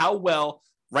you how well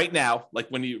right now, like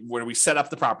when we set up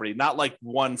the property, not like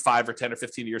 1, 5, or 10 or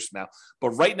 15 years from now, but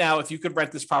right now, if you could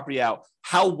rent this property out,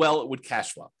 how well it would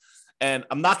cash flow. And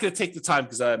I'm not going to take the time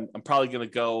because I'm probably going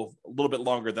to go a little bit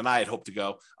longer than I had hoped to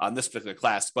go on this particular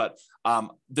class. But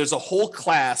there's a whole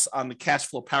class on the cash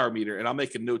flow power meter, and I'll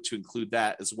make a note to include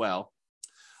that as well.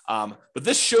 But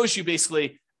this shows you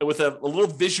basically with a little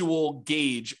visual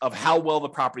gauge of how well the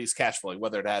property is cash flowing,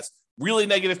 whether it has really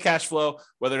negative cash flow,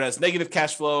 whether it has negative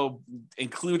cash flow,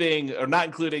 including or not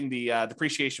including the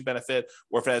depreciation benefit,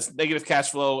 or if it has negative cash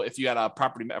flow, if you had a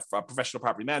professional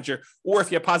property manager, or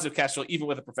if you have positive cash flow, even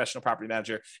with a professional property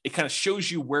manager, it kind of shows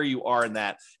you where you are in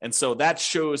that. And so that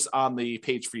shows on the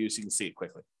page for you so you can see it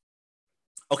quickly.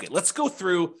 Okay, let's go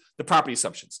through the property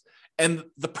assumptions. And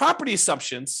the property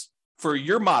assumptions for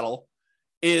your model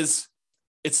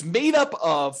it's made up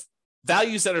of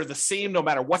values that are the same no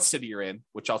matter what city you're in,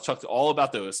 which I'll talk all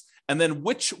about those, and then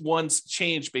which ones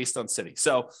change based on city.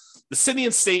 So the city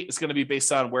and state is going to be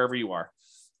based on wherever you are.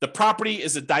 The property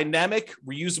is a dynamic,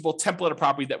 reusable template of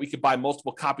property that we could buy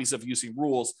multiple copies of using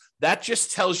rules. That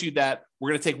just tells you that we're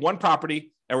going to take one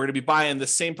property and we're going to be buying the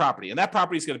same property. And that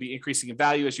property is going to be increasing in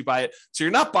value as you buy it. So you're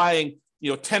not buying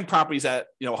 10 properties at,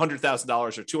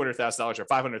 $100,000 or $200,000 or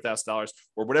 $500,000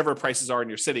 or whatever prices are in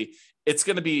your city. It's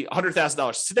going to be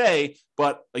 $100,000 today,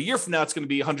 but a year from now, it's going to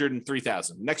be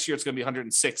 $103,000. Next year, it's going to be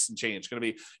 106 and change. It's going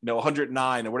to be,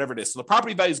 109 or whatever it is. So the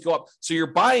property values go up. So you're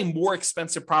buying more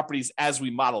expensive properties as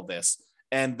we model this,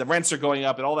 and the rents are going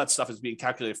up and all that stuff is being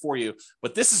calculated for you.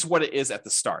 But this is what it is at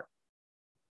the start.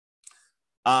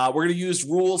 We're going to use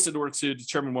rules in order to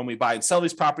determine when we buy and sell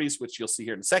these properties, which you'll see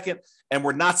here in a second. And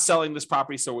we're not selling this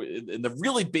property. So in the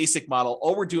really basic model,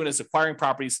 all we're doing is acquiring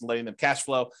properties and letting them cash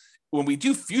flow. When we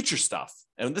do future stuff,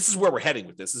 and this is where we're heading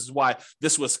with this, this is why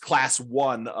this was class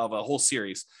 1 of a whole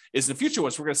series, is in future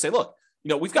ones, we're going to say, look,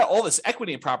 we've got all this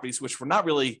equity in properties, which we're not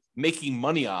really making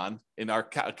money on in our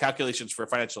calculations for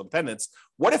financial independence.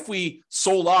 What if we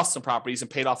sold off some properties and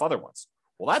paid off other ones?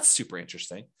 Well, that's super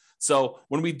interesting. So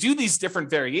when we do these different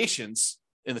variations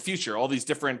in the future, all these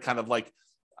different kind of like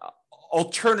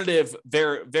alternative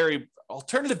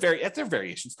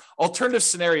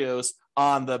scenarios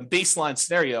on the baseline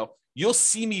scenario, you'll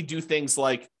see me do things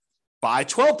like buy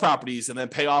 12 properties and then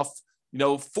pay off,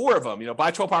 4 of them,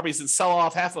 buy 12 properties and sell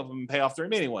off half of them and pay off the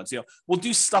remaining ones. We'll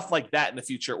do stuff like that in the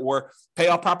future, or pay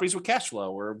off properties with cash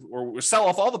flow, or sell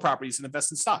off all the properties and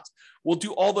invest in stocks. We'll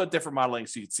do all the different modeling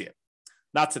so you can see it.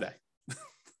 Not today.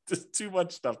 Just too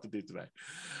much stuff to do today.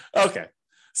 Okay.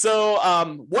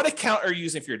 So what account are you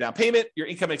using for your down payment, your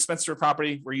income and expense for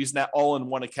property? We're using that all in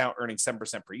one account, earning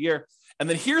 7% per year. And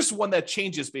then here's one that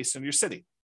changes based on your city.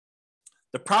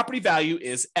 The property value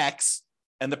is X,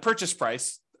 and the purchase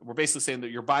price, we're basically saying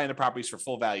that you're buying the properties for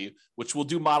full value, which we'll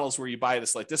do models where you buy at a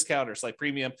slight discount or a slight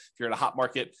premium if you're in a hot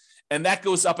market. And that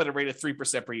goes up at a rate of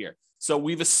 3% per year. So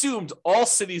we've assumed all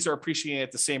cities are appreciating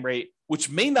at the same rate, which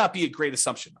may not be a great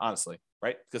assumption, honestly,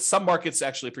 right? Because some markets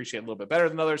actually appreciate a little bit better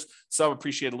than others. Some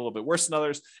appreciate a little bit worse than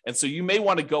others. And so you may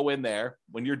want to go in there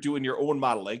when you're doing your own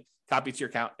modeling, copy to your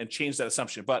account and change that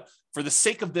assumption. But for the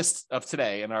sake of this, of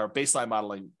today and our baseline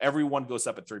modeling, everyone goes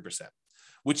up at 3%.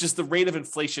 Which is the rate of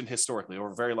inflation historically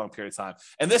over a very long period of time.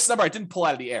 And this number I didn't pull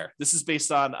out of the air. This is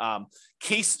based on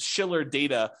Case-Shiller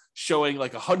data showing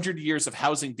like 100 years of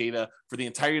housing data for the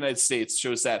entire United States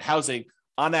shows that housing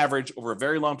on average over a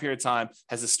very long period of time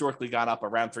has historically gone up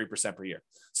around 3% per year.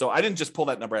 So I didn't just pull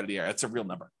that number out of the air. That's a real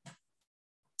number.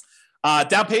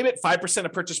 Down payment, 5%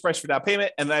 of purchase price for down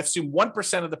payment. And then I assume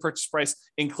 1% of the purchase price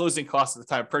in closing costs at the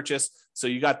time of purchase. So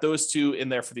you got those two in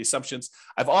there for the assumptions.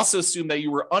 I've also assumed that you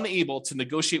were unable to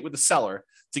negotiate with the seller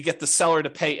to get the seller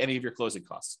to pay any of your closing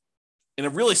costs. In a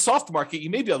really soft market, you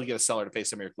may be able to get a seller to pay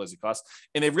some of your closing costs.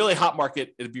 In a really hot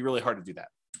market, it'd be really hard to do that.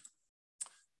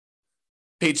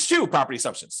 Page 2, property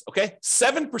assumptions. Okay.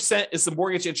 7% is the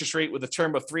mortgage interest rate with a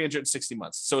term of 360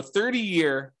 months. So a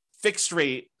 30-year fixed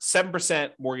rate,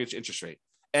 7% mortgage interest rate.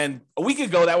 And a week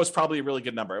ago, that was probably a really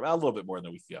good number, a little bit more than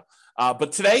a week ago.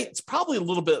 But today, it's probably a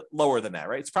little bit lower than that,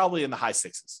 right? It's probably in the high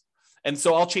 6s. And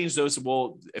so I'll change those.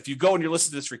 If you go and you're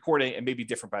listening to this recording, it may be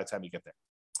different by the time you get there.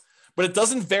 But it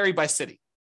doesn't vary by city.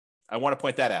 I want to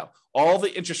point that out. All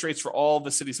the interest rates for all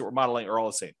the cities that we're modeling are all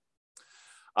the same.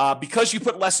 Because you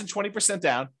put less than 20%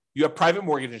 down, you have private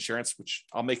mortgage insurance, which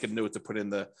I'll make a note to put in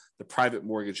the private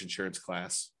mortgage insurance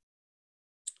class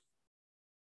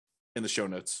in the show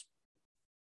notes.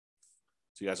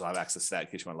 So you guys will have access to that in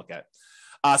case you want to look at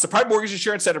it. So private mortgage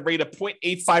insurance at a rate of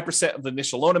 0.85% of the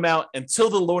initial loan amount until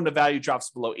the loan to value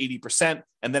drops below 80%,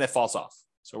 and then it falls off.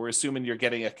 So we're assuming you're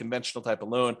getting a conventional type of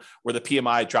loan where the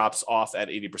PMI drops off at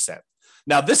 80%.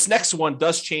 Now, this next one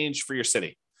does change for your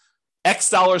city. X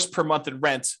dollars per month in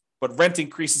rent, but rent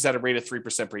increases at a rate of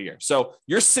 3% per year. So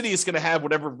your city is going to have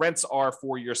whatever rents are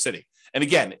for your city. And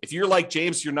again, if you're like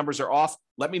James, your numbers are off,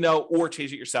 let me know or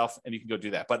change it yourself and you can go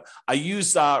do that. But I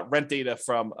use rent data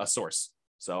from a source.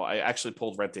 So I actually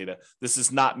pulled rent data. This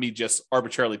is not me just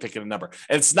arbitrarily picking a number.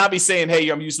 And it's not me saying, hey,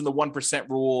 I'm using the 1%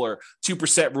 rule or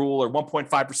 2% rule or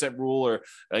 1.5% rule or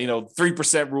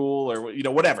 3% rule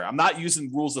or whatever. I'm not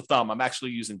using rules of thumb. I'm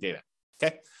actually using data.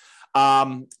 Okay.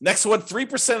 Next one,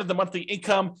 3% of the monthly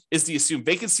income is the assumed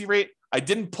vacancy rate. I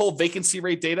didn't pull vacancy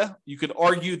rate data. You could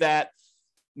argue that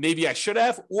maybe I should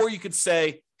have, or you could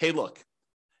say, hey, look,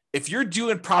 if you're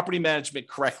doing property management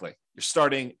correctly, you're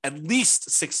starting at least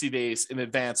 60 days in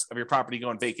advance of your property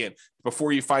going vacant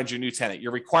before you find your new tenant.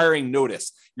 You're requiring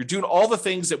notice. You're doing all the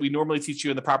things that we normally teach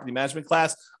you in the property management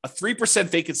class. A 3%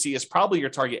 vacancy is probably your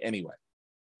target anyway.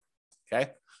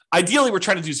 Okay. Ideally, we're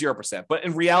trying to do 0%, but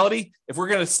in reality, if we're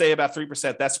going to stay about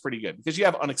 3%, that's pretty good because you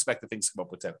have unexpected things come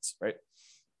up with tenants, right?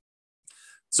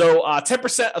 So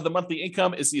 10% of the monthly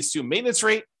income is the assumed maintenance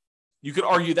rate. You could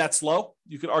argue that's low.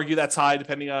 You could argue that's high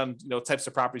depending on types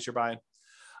of properties you're buying,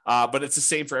 but it's the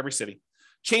same for every city.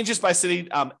 Changes by city,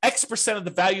 X% of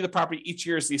the value of the property each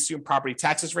year is the assumed property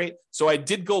taxes rate. So I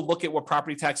did go look at what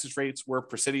property taxes rates were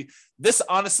per city. This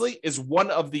honestly is one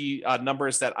of the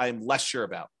numbers that I'm less sure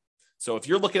about. So if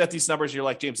you're looking at these numbers, you're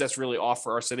like, James, that's really off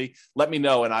for our city. Let me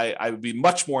know. And I would be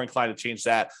much more inclined to change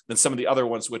that than some of the other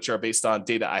ones, which are based on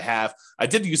data I have. I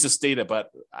did use this data, but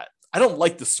I don't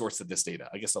like the source of this data.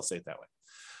 I guess I'll say it that way.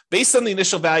 Based on the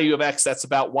initial value of X, that's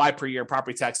about Y per year in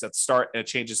property tax at the start, and it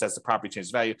changes as the property changes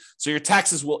value. So your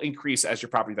taxes will increase as your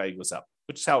property value goes up,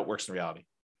 which is how it works in reality.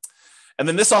 And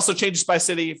then this also changes by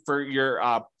city for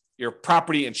your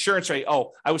property insurance rate.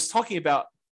 Oh, I was talking about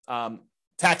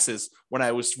taxes when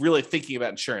I was really thinking about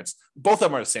insurance. Both of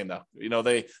them are the same though.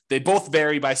 They both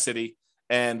vary by city,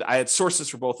 and I had sources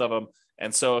for both of them.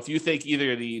 And so if you think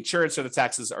either the insurance or the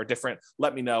taxes are different,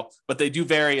 let me know. But they do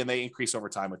vary and they increase over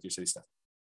time with your city stuff.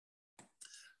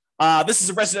 This is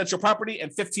a residential property,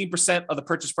 and 15% of the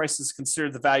purchase price is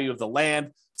considered the value of the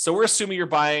land. So we're assuming you're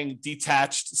buying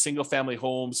detached single-family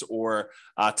homes or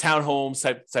townhomes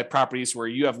type properties where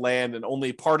you have land and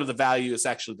only part of the value is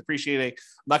actually depreciating.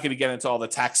 I'm not going to get into all the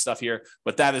tax stuff here,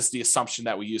 but that is the assumption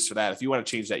that we use for that. If you want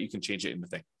to change that, you can change it in the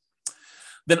thing.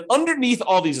 Then underneath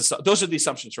all these, those are the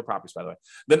assumptions for properties, by the way.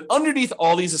 Then underneath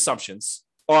all these assumptions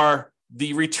are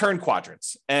the return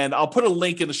quadrants. And I'll put a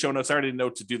link in the show notes. I already know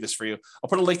to do this for you. I'll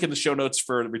put a link in the show notes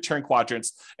for the return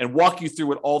quadrants and walk you through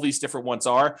what all these different ones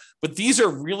are. But these are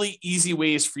really easy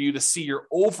ways for you to see your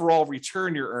overall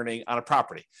return you're earning on a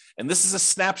property. And this is a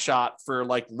snapshot for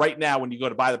like right now when you go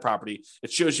to buy the property.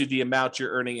 It shows you the amount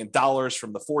you're earning in dollars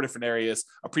from the 4 different areas: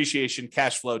 appreciation,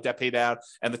 cash flow, debt pay down,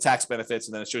 and the tax benefits.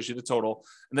 And then it shows you the total.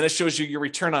 And then it shows you your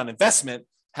return on investment,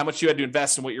 how much you had to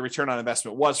invest and what your return on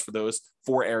investment was for those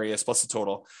 4 areas plus the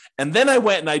total. And then I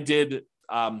went and I did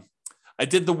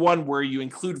the one where you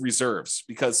include reserves,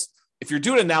 because if you're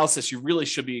doing analysis, you really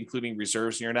should be including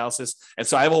reserves in your analysis. And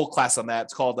so I have a whole class on that.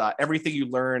 It's called Everything You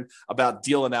Learn About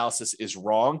Deal Analysis is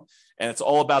Wrong. And it's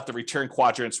all about the return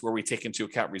quadrants where we take into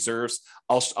account reserves.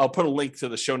 I'll put a link to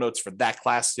the show notes for that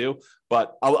class too,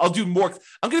 but I'll do more.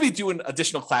 I'm going to be doing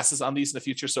additional classes on these in the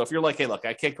future. So if you're like, hey, look,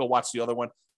 I can't go watch the other one,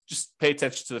 just pay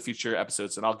attention to the future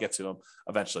episodes and I'll get to them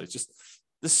eventually.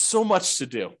 There's so much to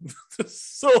do,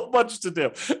 so much to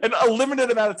do, and a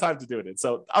limited amount of time to do it in.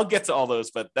 So I'll get to all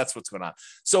those, but that's what's going on.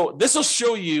 So this will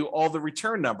show you all the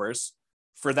return numbers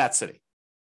for that city,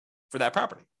 for that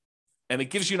property. And it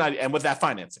gives you an idea, and with that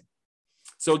financing.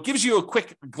 So it gives you a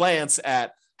quick glance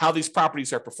at how these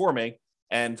properties are performing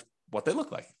and what they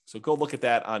look like. So go look at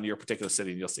that on your particular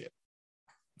city and you'll see it.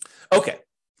 Okay.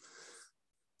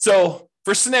 So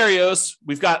for scenarios,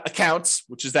 we've got accounts,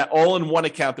 which is that all-in-one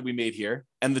account that we made here,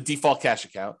 and the default cash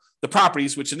account. The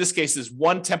properties, which in this case is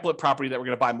one template property that we're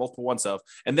going to buy multiple ones of.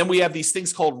 And then we have these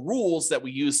things called rules that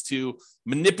we use to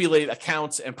manipulate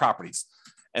accounts and properties.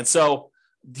 And so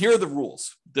here are the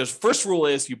rules. The first rule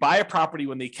is you buy a property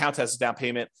when the account has a down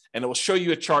payment, and it will show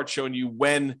you a chart showing you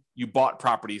when you bought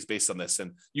properties based on this.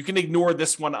 And you can ignore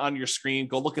this one on your screen.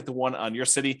 Go look at the one on your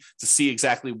city to see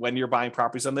exactly when you're buying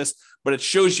properties on this. But it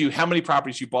shows you how many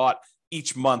properties you bought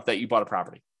each month that you bought a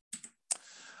property.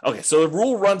 Okay, so the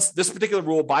rule runs, this particular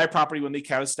rule, buy a property when the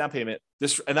account is down payment.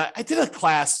 I did a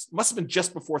class, must have been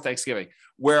just before Thanksgiving,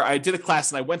 where I did a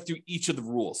class and I went through each of the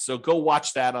rules. So go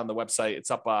watch that on the website.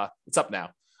 It's up now.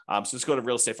 So just go to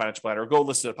Real Estate Financial Planner or go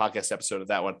listen to a podcast episode of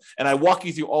that one. And I walk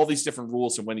you through all these different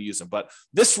rules and when to use them. But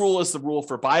this rule is the rule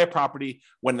for buy a property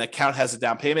when the account has a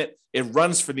down payment. It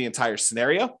runs for the entire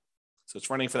scenario. So it's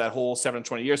running for that whole 7 to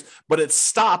 20 years, but it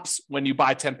stops when you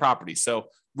buy 10 properties. So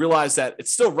realize that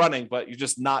it's still running, but you're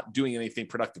just not doing anything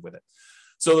productive with it.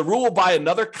 So the rule will buy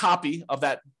another copy of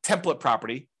that template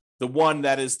property, the one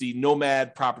that is the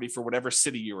Nomad property for whatever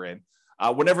city you're in,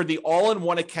 whenever the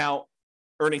all-in-one account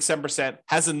earning 7%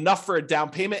 has enough for a down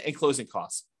payment and closing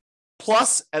costs,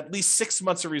 plus at least 6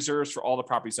 months of reserves for all the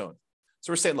properties owned.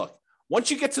 So we're saying, look,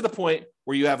 once you get to the point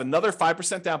where you have another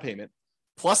 5% down payment,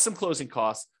 plus some closing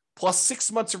costs, plus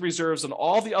 6 months of reserves on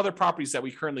all the other properties that we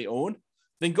currently own,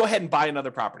 then go ahead and buy another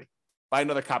property, buy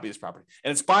another copy of this property.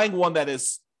 And it's buying one that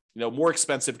is, more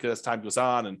expensive because as time goes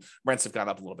on and rents have gone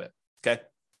up a little bit. Okay.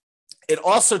 It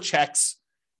also checks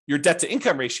your debt to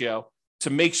income ratio to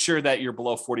make sure that you're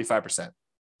below 45%.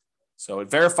 So it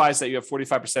verifies that you have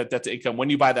 45% debt to income when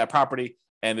you buy that property,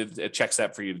 and it checks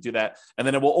that for you to do that. And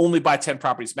then it will only buy 10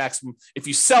 properties maximum. If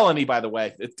you sell any, by the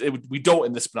way, we don't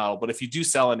in this model, but if you do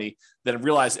sell any, then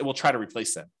realize it will try to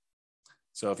replace them.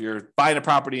 So if you're buying a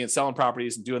property and selling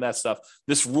properties and doing that stuff,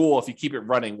 this rule, if you keep it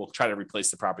running, will try to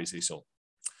replace the properties that you sold.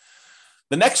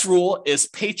 The next rule is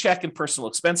paycheck and personal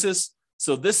expenses.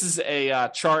 So this is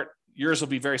a chart. Yours will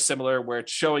be very similar, where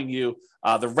it's showing you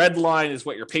the red line is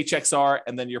what your paychecks are,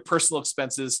 and then your personal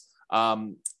expenses,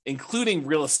 including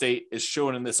real estate, is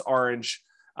shown in this orange.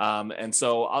 And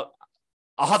so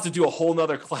I'll have to do a whole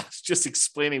nother class just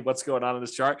explaining what's going on in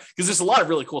this chart, because there's a lot of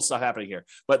really cool stuff happening here.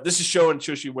 But this is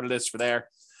shows you what it is for there.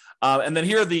 And then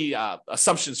here are the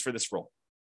assumptions for this rule.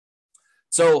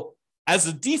 So as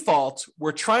a default,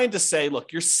 we're trying to say,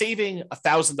 look, you're saving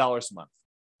 $1,000 a month.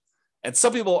 And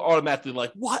some people are automatically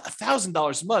like, what,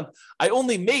 $1,000 a month? I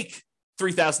only make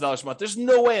 $3,000 a month. There's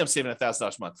no way I'm saving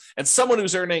 $1,000 a month. And someone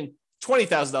who's earning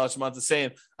 $20,000 a month is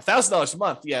saying $1,000 a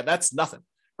month. Yeah, that's nothing,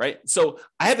 right? So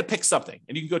I had to pick something,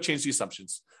 and you can go change the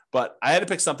assumptions, but I had to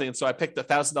pick something. And so I picked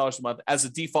 $1,000 a month as a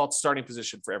default starting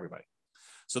position for everybody.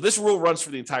 So this rule runs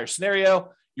for the entire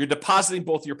scenario. You're depositing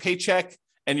both your paycheck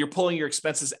and you're pulling your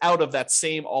expenses out of that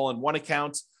same all-in-one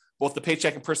account. Both the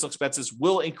paycheck and personal expenses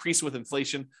will increase with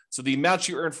inflation. So the amount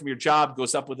you earn from your job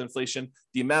goes up with inflation.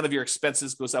 The amount of your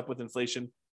expenses goes up with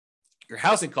inflation. Your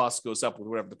housing costs goes up with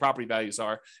whatever the property values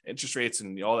are, interest rates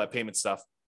and all that payment stuff.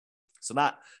 So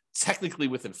not technically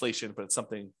with inflation, but it's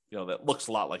something that looks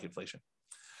a lot like inflation.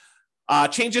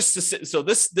 Changes to, so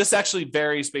this actually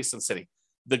varies based on city.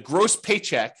 The gross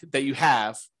paycheck that you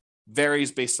have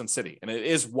varies based on city. And it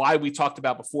is why we talked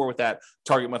about before with that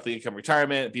target monthly income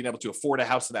retirement, being able to afford a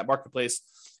house in that marketplace.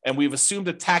 And we've assumed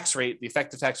a tax rate, the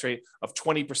effective tax rate of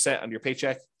 20% on your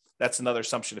paycheck. That's another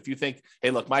assumption. If you think, hey,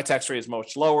 look, my tax rate is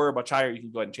much lower, much higher, you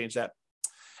can go ahead and change that.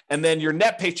 And then your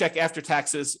net paycheck after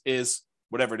taxes is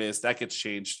whatever it is, that gets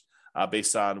changed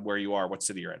based on where you are, what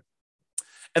city you're in.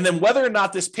 And then whether or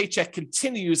not this paycheck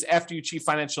continues after you achieve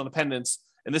financial independence,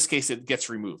 in this case, it gets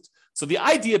removed. So the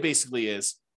idea basically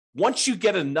is, once you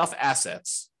get enough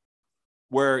assets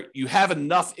where you have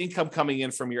enough income coming in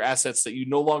from your assets that you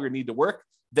no longer need to work,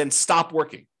 then stop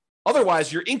working.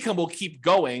 Otherwise, your income will keep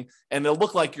going and it'll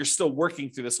look like you're still working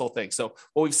through this whole thing. So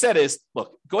what we've said is,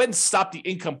 look, go ahead and stop the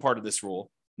income part of this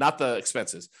rule, not the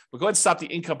expenses, but go ahead and stop the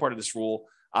income part of this rule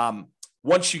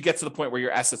once you get to the point where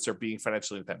your assets are being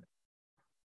financially independent.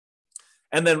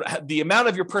 And then the amount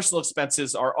of your personal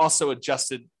expenses are also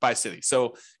adjusted by city.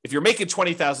 So if you're making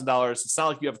 $20,000, it's not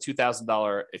like you have a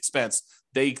 $2,000 expense.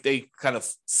 They kind of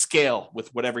scale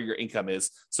with whatever your income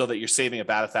is so that you're saving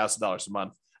about $1,000 a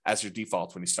month as your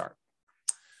default when you start.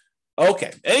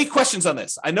 Okay, any questions on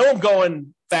this? I know I'm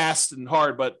going fast and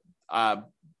hard, but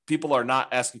people are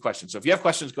not asking questions. So if you have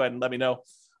questions, go ahead and let me know.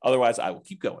 Otherwise, I will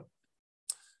keep going.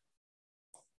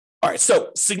 All right, so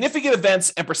significant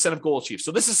events and percent of goal achieved.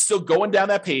 So this is still going down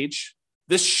that page.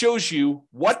 This shows you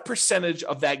what percentage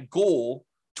of that goal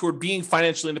toward being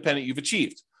financially independent you've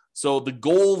achieved. So the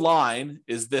goal line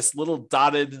is this little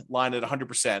dotted line at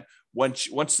 100%.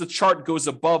 Once the chart goes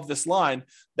above this line,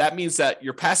 that means that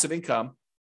your passive income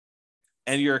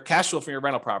and your cash flow from your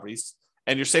rental properties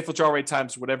and your safe withdrawal rate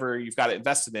times whatever you've got it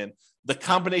invested in, the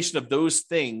combination of those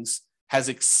things has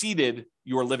exceeded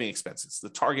your living expenses, the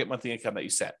target monthly income that you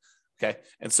set. Okay.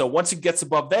 And so once it gets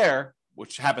above there,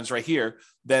 which happens right here,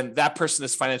 then that person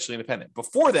is financially independent.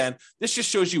 Before then, this just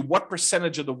shows you what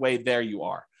percentage of the way there you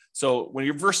are. So when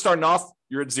you're first starting off,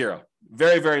 you're at zero,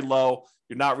 very, very low.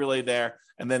 You're not really there.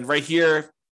 And then right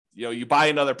here, you buy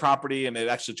another property and it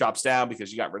actually drops down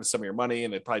because you got rid of some of your money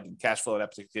and it probably didn't cash flow in that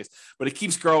particular case, but it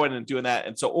keeps growing and doing that.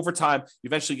 And so over time, you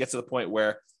eventually get to the point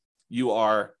where you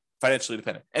are financially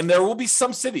independent. And there will be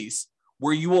some cities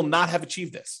where you will not have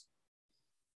achieved this.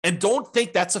 And don't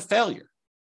think that's a failure.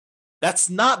 That's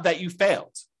not that you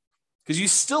failed, because you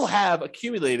still have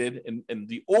accumulated in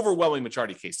the overwhelming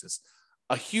majority of cases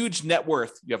a huge net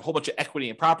worth. You have a whole bunch of equity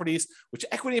in properties, which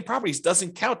equity in properties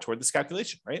doesn't count toward this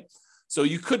calculation, right? So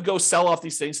you could go sell off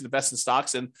these things and invest in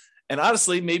stocks. And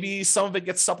honestly, maybe some of it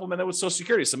gets supplemented with Social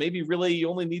Security. So maybe really you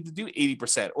only need to do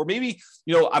 80%. Or maybe,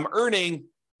 I'm earning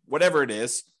whatever it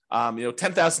is,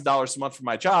 $10,000 a month for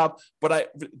my job,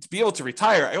 but to be able to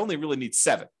retire, I only really need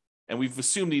 7. And we've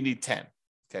assumed you need 10.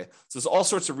 Okay. So there's all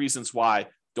sorts of reasons why.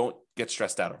 Don't get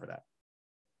stressed out over that.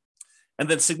 And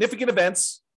then significant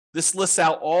events. This lists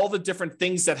out all the different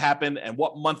things that happened and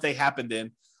what month they happened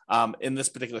in this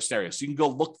particular scenario. So you can go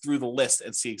look through the list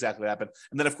and see exactly what happened.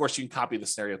 And then, of course, you can copy the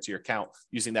scenario to your account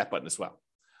using that button as well.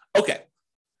 Okay.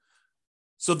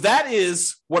 So that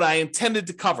is what I intended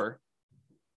to cover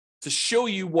to show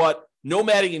you what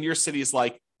nomading in your city is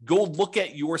like. Go look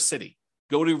at your city.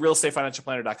 Go to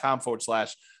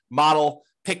realestatefinancialplanner.com/model.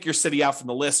 Pick your city out from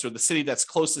the list or the city that's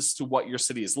closest to what your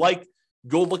city is like.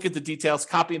 Go look at the details,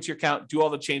 copy into your account, do all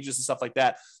the changes and stuff like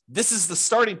that. This is the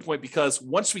starting point, because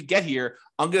once we get here,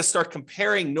 I'm going to start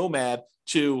comparing Nomad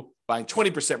to buying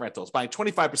 20% rentals, buying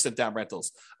 25% down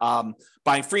rentals,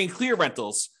 buying free and clear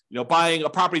rentals, buying a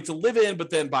property to live in,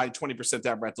 but then buying 20%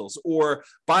 down rentals, or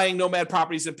buying Nomad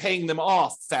properties and paying them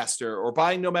off faster, or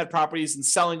buying Nomad properties and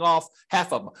selling off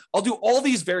half of them. I'll do all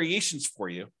these variations for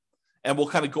you, and we'll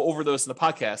kind of go over those in the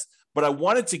podcast. But I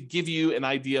wanted to give you an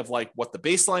idea of like what the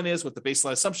baseline is, what the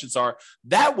baseline assumptions are.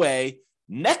 That way,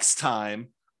 next time,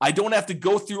 I don't have to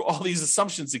go through all these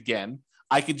assumptions again.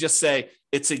 I can just say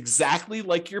it's exactly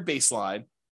like your baseline,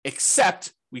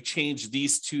 except we change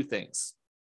these 2 things.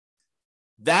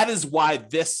 That is why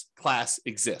this class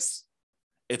exists.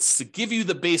 It's to give you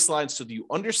the baseline so that you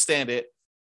understand it,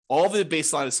 all the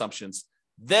baseline assumptions.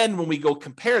 Then when we go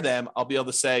compare them, I'll be able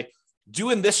to say,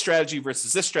 doing this strategy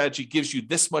versus this strategy gives you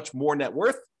this much more net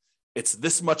worth. It's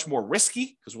this much more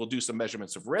risky, because we'll do some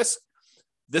measurements of risk.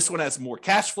 This one has more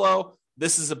cash flow.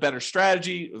 This is a better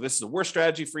strategy. Or this is a worse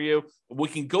strategy for you. We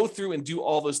can go through and do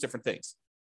all those different things.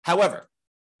 However,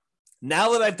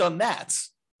 now that I've done that,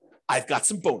 I've got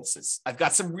some bonuses. I've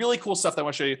got some really cool stuff that I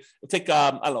want to show you. It'll take,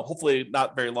 hopefully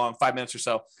not very long, 5 minutes or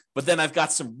so. But then I've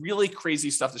got some really crazy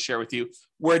stuff to share with you,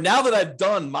 where now that I've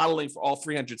done modeling for all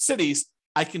 300 cities,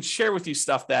 I can share with you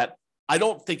stuff that I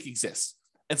don't think exists.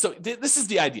 And so this is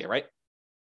the idea, right?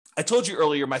 I told you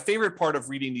earlier, my favorite part of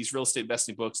reading these real estate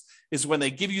investing books is when they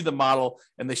give you the model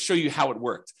and they show you how it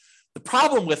worked. The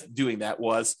problem with doing that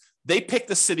was they picked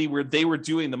the city where they were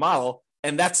doing the model,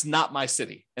 and that's not my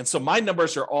city. And so my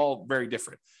numbers are all very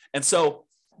different. And so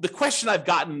the question I've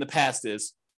gotten in the past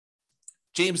is,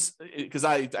 James, because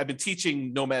I've been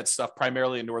teaching Nomad stuff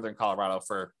primarily in Northern Colorado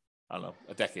for, a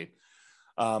decade.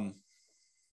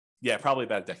 Yeah, probably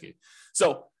about a decade.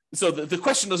 So the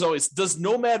question is always, does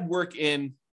Nomad work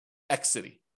in X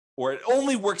city? Or it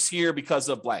only works here because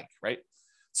of blank, right?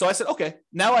 So I said, okay,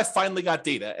 now I finally got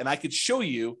data, and I could show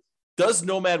you, does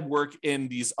Nomad work in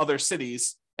these other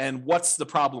cities, and what's the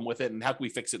problem with it, and how can we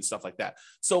fix it and stuff like that.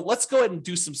 So let's go ahead and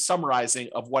do some summarizing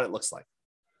of what it looks like.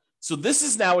 So this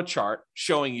is now a chart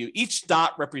showing you each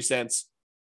dot represents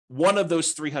one of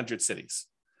those 300 cities.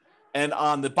 And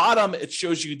on the bottom, it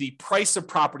shows you the price of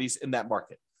properties in that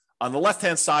market. On the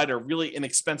left-hand side are really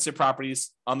inexpensive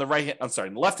properties. On the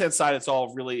left-hand side, it's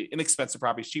all really inexpensive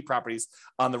properties, cheap properties.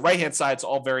 On the right-hand side, it's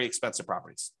all very expensive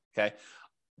properties, okay?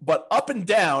 But up and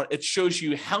down, it shows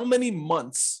you how many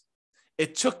months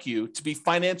it took you to be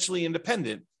financially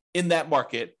independent in that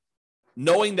market,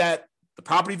 knowing that the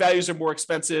property values are more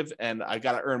expensive and I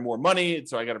got to earn more money,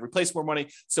 so I got to replace more money.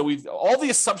 So all the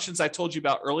assumptions I told you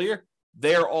about earlier,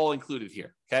 they're all included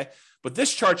here, okay? But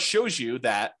this chart shows you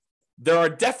that there are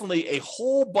definitely a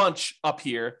whole bunch up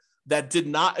here that did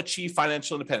not achieve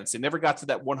financial independence. They never got to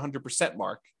that 100%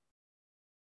 mark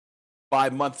by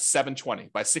month 720,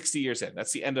 by 60 years in.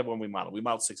 That's the end of when we modeled. We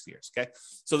modeled 60 years, okay?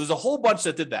 So there's a whole bunch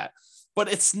that did that. But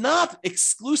it's not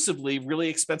exclusively really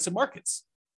expensive markets.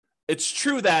 It's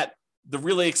true that the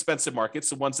really expensive markets,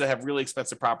 the ones that have really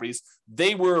expensive properties,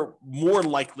 they were more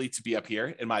likely to be up here,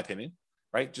 in my opinion.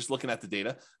 Right? Just looking at the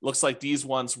data, looks like these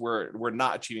ones were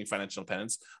not achieving financial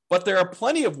independence, but there are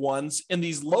plenty of ones in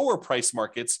these lower price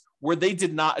markets where they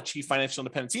did not achieve financial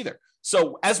independence either.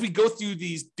 So as we go through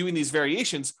doing these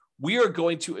variations, we are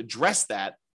going to address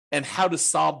that and how to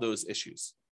solve those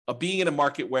issues of being in a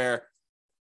market where,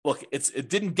 look, it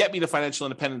didn't get me to financial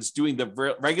independence doing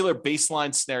the regular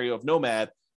baseline scenario of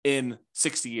Nomad in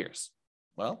 60 years.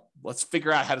 Well, let's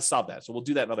figure out how to solve that. So we'll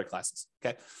do that in other classes,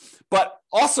 okay? But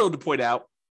also to point out,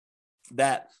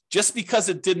 that just because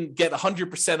it didn't get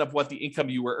 100% of what the income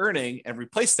you were earning and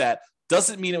replace that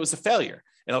doesn't mean it was a failure.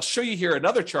 And I'll show you here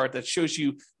another chart that shows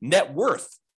you net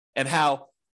worth and how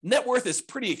net worth is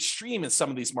pretty extreme in some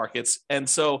of these markets. And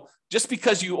so just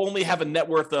because you only have a net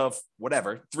worth of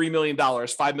whatever, $3 million,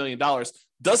 $5 million,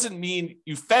 doesn't mean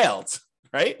you failed,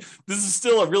 right? This is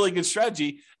still a really good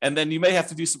strategy. And then you may have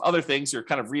to do some other things or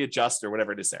kind of readjust or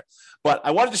whatever it is there. But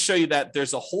I wanted to show you that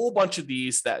there's a whole bunch of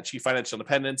these that achieve financial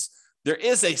independence. There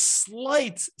is a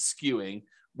slight skewing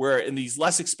where in these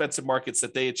less expensive markets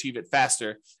that they achieve it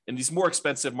faster. In these more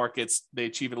expensive markets, they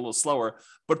achieve it a little slower.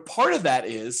 But part of that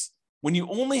is when you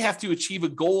only have to achieve a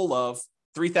goal of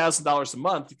 $3,000 a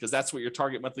month, because that's what your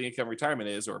target monthly income retirement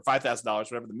is, or $5,000,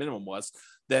 whatever the minimum was,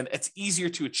 then it's easier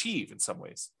to achieve in some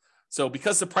ways. So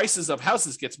because the prices of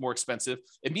houses gets more expensive,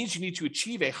 it means you need to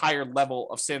achieve a higher level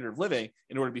of standard of living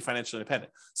in order to be financially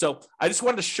independent. So I just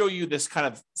wanted to show you this kind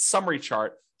of summary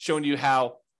chart showing you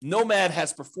how Nomad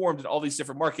has performed in all these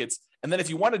different markets. And then if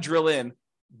you want to drill in,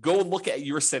 go look at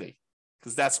your city,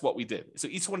 because that's what we did. So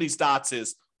each one of these dots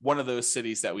is one of those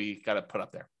cities that we got to put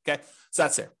up there. Okay, so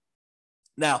that's there.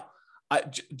 Now,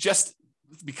 just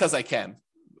because I can,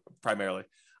 primarily,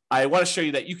 I want to show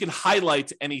you that you can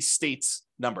highlight any state's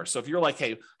number. So if you're like,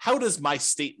 hey, how does my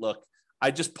state look? I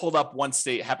just pulled up one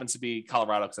state, it happens to be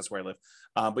Colorado because that's where I live.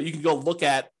 But you can go look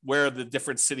at where the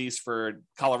different cities for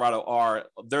Colorado are.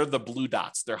 They're the blue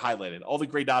dots. They're highlighted. All the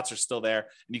gray dots are still there,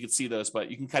 and you can see those,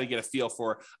 but you can kind of get a feel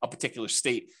for a particular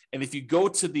state. And if you go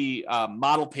to the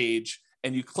model page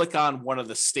and you click on one of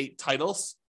the state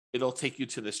titles, it'll take you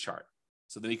to this chart.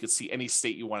 So then you can see any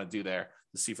state you want to do there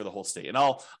to see for the whole state. And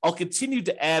I'll continue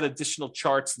to add additional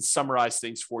charts and summarize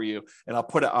things for you, and I'll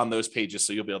put it on those pages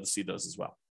so you'll be able to see those as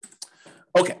well.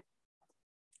 Okay,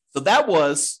 so that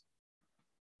was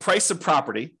price of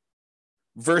property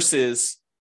versus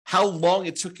how long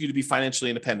it took you to be financially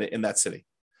independent in that city.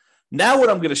 Now what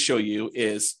I'm going to show you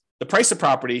is the price of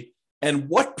property and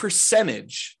what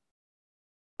percentage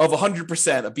of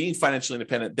 100% of being financially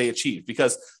independent they achieved.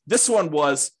 Because this one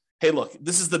was, hey, look,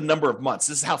 this is the number of months.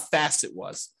 This is how fast it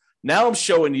was. Now I'm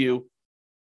showing you,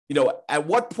 at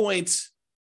what point,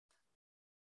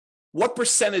 what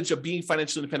percentage of being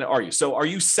financially independent are you? So are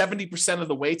you 70% of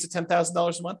the way to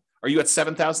 $10,000 a month? Are you at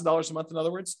 $7,000 a month, in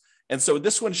other words? And so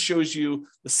this one shows you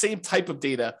the same type of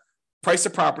data, price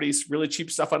of properties, really cheap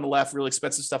stuff on the left, really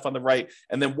expensive stuff on the right,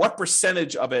 and then what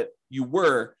percentage of it you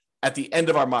were at the end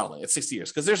of our modeling at 60 years.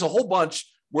 Because there's a whole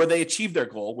bunch where they achieved their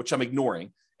goal, which I'm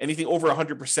ignoring. Anything over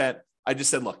 100%, I just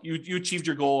said, look, you achieved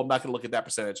your goal. I'm not going to look at that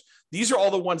percentage. These are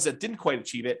all the ones that didn't quite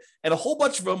achieve it. And a whole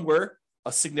bunch of them were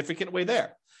a significant way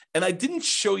there. And I didn't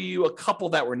show you a couple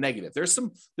that were negative. There's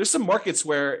some markets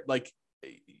where, like,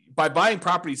 by buying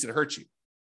properties, it hurts you,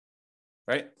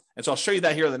 right? And so I'll show you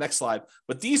that here on the next slide.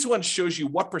 But these ones shows you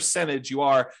what percentage you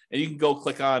are, and you can go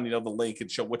click on, the link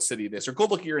and show what city it is, or go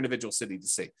look at your individual city to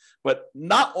see. But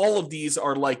not all of these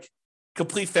are like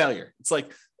complete failure. It's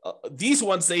like these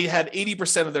ones, they had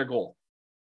 80% of their goal.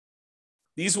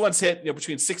 These ones hit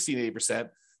between 60 and 80%.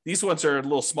 These ones are a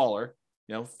little smaller,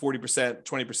 40%,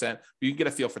 20%, but you can get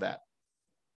a feel for that.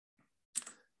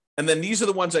 And then these are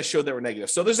the ones I showed that were negative.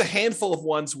 So there's a handful of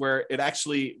ones where it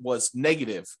actually was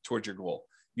negative towards your goal.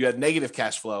 You had negative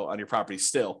cash flow on your property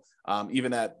still,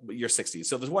 even at year 60.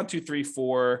 So there's 1, 2, 3,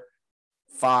 4,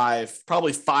 5,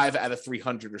 probably 5 out of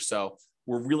 300 or so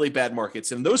were really bad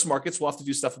markets. And those markets we'll have to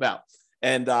do stuff about.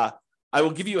 And I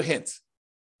will give you a hint.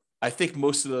 I think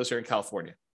most of those are in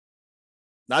California.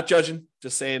 Not judging,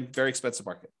 just saying very expensive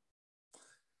market.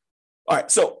 All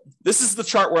right, so this is the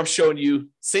chart where I'm showing you,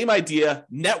 same idea,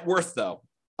 net worth though,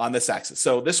 on this axis.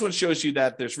 So this one shows you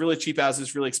that there's really cheap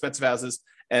houses, really expensive houses,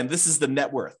 and this is the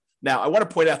net worth. Now, I want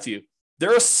to point out to you,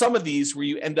 there are some of these where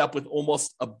you end up with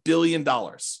almost $1 billion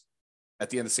at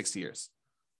the end of 60 years.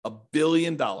 $1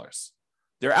 billion.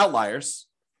 They're outliers.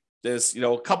 There's,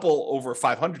 a couple over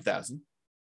 500,000.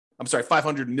 I'm sorry,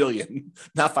 500 million,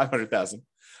 not 500,000.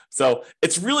 So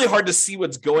it's really hard to see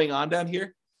what's going on down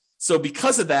here. So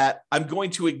because of that, I'm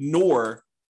going to ignore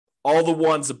all the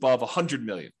ones above 100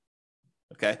 million.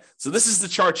 Okay. So this is the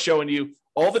chart showing you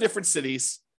all the different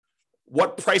cities,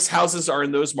 what price houses are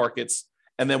in those markets,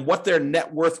 and then what their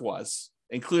net worth was,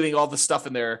 including all the stuff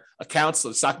in their accounts, so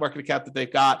the stock market account that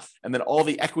they've got, and then all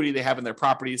the equity they have in their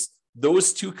properties.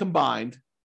 Those two combined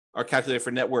are calculated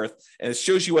for net worth, and it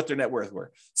shows you what their net worth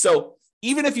were. So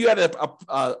even if you had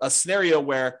a scenario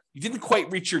where you didn't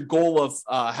quite reach your goal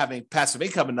of having passive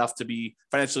income enough to be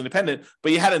financially independent,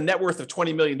 but you had a net worth of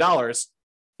 $20 million,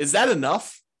 is that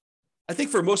enough? I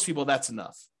think for most people, that's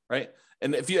enough, right?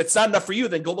 And if it's not enough for you,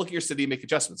 then go look at your city and make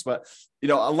adjustments. But, a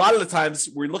lot of the times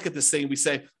we look at this thing, we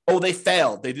say, oh, they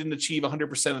failed. They didn't achieve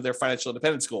 100% of their financial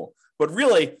independence goal. But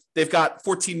really, they've got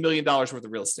 $14 million worth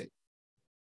of real estate.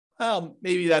 Well,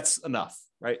 maybe that's enough,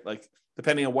 right? Like,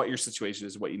 depending on what your situation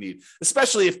is, what you need,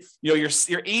 especially if,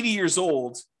 you're 80 years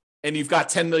old and you've got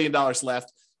 $10 million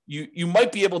left. You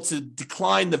might be able to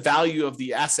decline the value of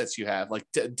the assets you have, like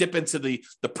to dip into the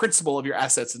principal of your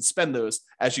assets and spend those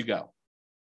as you go.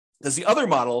 Because the other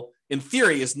model, in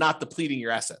theory, is not depleting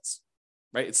your assets,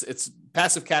 right? It's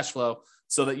passive cash flow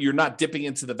so that you're not dipping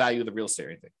into the value of the real estate or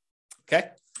anything. Okay?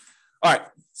 All right.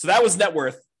 So that was net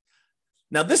worth.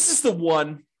 Now, this is the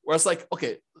one where I was like,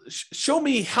 okay, show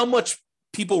me how much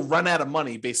people run out of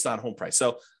money based on home price.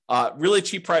 So really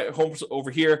cheap homes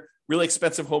over here, really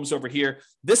expensive homes over here.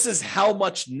 This is how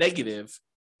much negative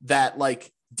that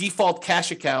like default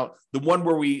cash account, the one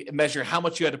where we measure how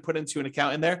much you had to put into an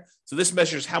account in there. So this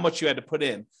measures how much you had to put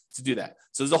in to do that.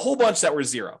 So there's a whole bunch that were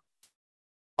zero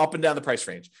up and down the price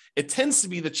range. It tends to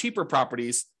be the cheaper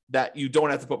properties that you don't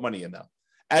have to put money in though.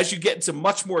 As you get into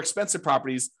much more expensive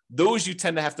properties, those you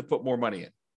tend to have to put more money in.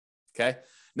 Okay.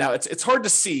 Now it's hard to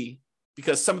see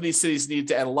because some of these cities need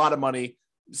to add a lot of money.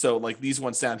 So like these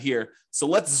ones down here. So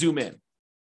let's zoom in.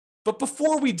 But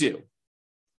before we do,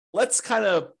 let's kind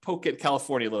of poke at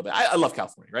California a little bit. I love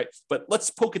California, right? But let's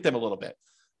poke at them a little bit.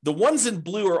 The ones in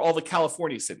blue are all the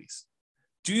California cities.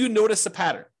 Do you notice a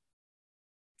pattern?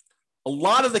 A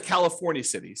lot of the California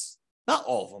cities, not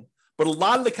all of them, but a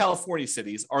lot of the California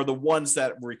cities are the ones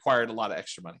that required a lot of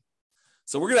extra money.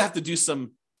 So we're going to have to do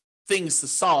some things to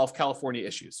solve California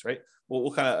issues, right?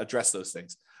 We'll kind of address those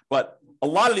things. But a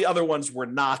lot of the other ones were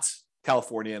not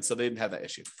California, and so they didn't have that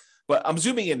issue. But I'm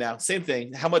zooming in now, same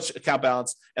thing, how much account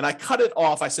balance, and I cut it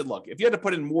off. I said, look, if you had to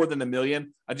put in more than $1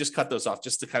 million, I just cut those off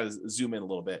just to kind of zoom in a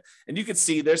little bit. And you can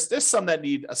see there's some that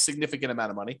need a significant amount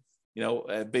of money,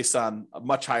 based on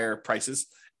much higher prices.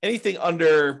 Anything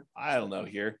under, I don't know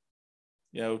here,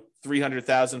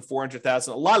 300,000,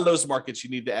 400,000, a lot of those markets you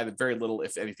need to add very little,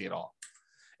 if anything at all.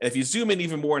 And if you zoom in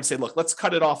even more and say, look, let's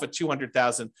cut it off at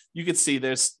 200,000, you can see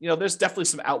there's definitely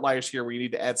some outliers here where you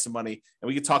need to add some money. And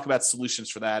we could talk about solutions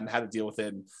for that and how to deal with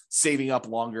it and saving up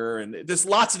longer. And there's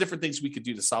lots of different things we could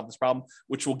do to solve this problem,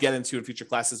 which we'll get into in future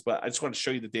classes. But I just want to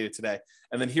show you the data today.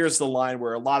 And then here's the line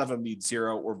where a lot of them need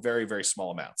zero or very, very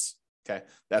small amounts. Okay.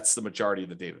 That's the majority of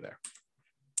the data there.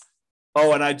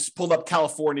 Oh, and I just pulled up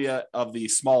California of the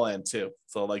small end too.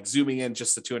 So like zooming in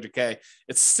just to 200K,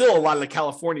 it's still a lot of the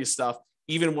California stuff,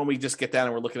 even when we just get down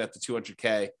and we're looking at the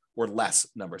 200K or less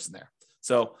numbers in there.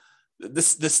 So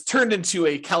this turned into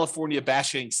a California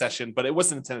bashing session, but it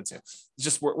wasn't intended to. It's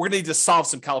just we're going to need to solve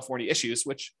some California issues,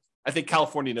 which I think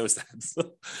California knows that.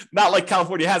 Not like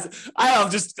California has it.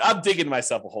 I'm digging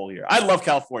myself a hole here. I love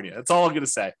California. That's all I'm going to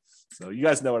say. So you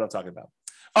guys know what I'm talking about.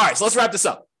 All right, so let's wrap this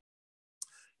up.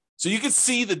 So you can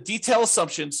see the detailed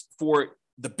assumptions for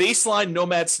the baseline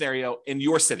Nomad scenario in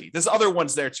your city. There's other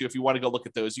ones there too. If you want to go look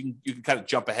at those, you can kind of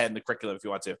jump ahead in the curriculum if you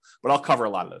want to, but I'll cover a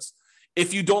lot of those.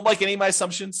 If you don't like any of my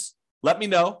assumptions, let me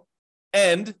know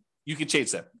and you can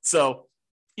change them. So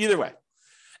either way.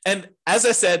 And as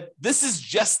I said, this is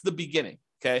just the beginning.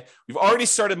 Okay. We've already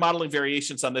started modeling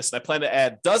variations on this, and I plan to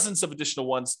add dozens of additional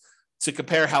ones to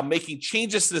compare how making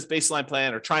changes to this baseline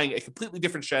plan or trying a completely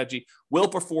different strategy will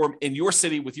perform in your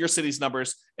city with your city's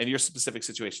numbers and your specific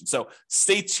situation. So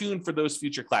stay tuned for those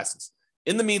future classes.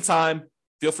 In the meantime,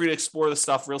 feel free to explore the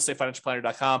stuff,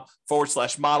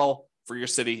 realestatefinancialplanner.com/model for your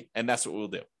city. And that's what we'll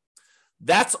do.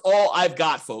 That's all I've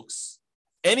got, folks.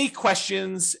 Any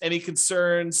questions, any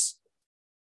concerns?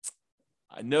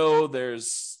 I know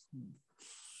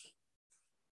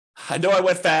I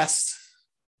went fast.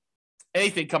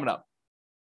 Anything coming up?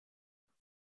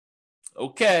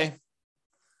 Okay.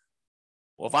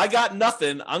 Well, if I got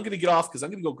nothing, I'm going to get off because I'm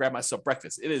going to go grab myself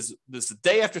breakfast. This is the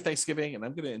day after Thanksgiving, and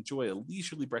I'm going to enjoy a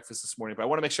leisurely breakfast this morning. But I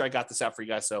want to make sure I got this out for you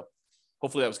guys. So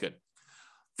hopefully that was good.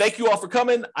 Thank you all for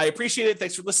coming. I appreciate it.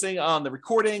 Thanks for listening on the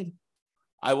recording.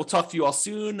 I will talk to you all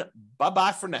soon.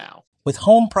 Bye-bye for now. With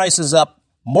home prices up,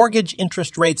 mortgage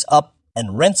interest rates up,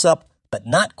 and rents up, but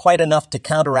not quite enough to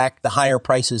counteract the higher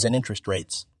prices and interest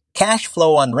rates, cash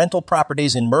flow on rental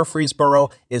properties in Murfreesboro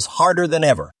is harder than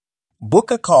ever. Book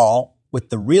a call with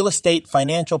the Real Estate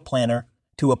Financial Planner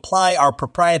to apply our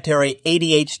proprietary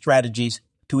 88 strategies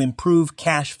to improve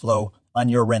cash flow on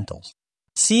your rentals.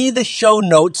 See the show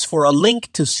notes for a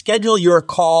link to schedule your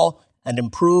call and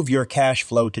improve your cash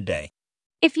flow today.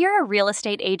 If you're a real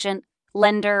estate agent,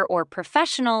 lender, or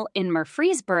professional in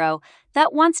Murfreesboro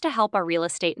that wants to help our real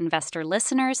estate investor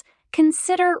listeners,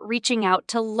 consider reaching out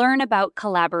to learn about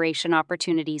collaboration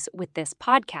opportunities with this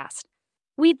podcast.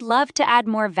 We'd love to add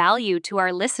more value to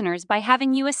our listeners by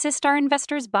having you assist our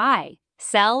investors buy,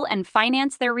 sell, and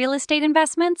finance their real estate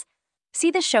investments.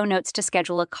 See the show notes to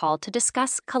schedule a call to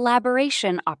discuss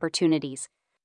collaboration opportunities.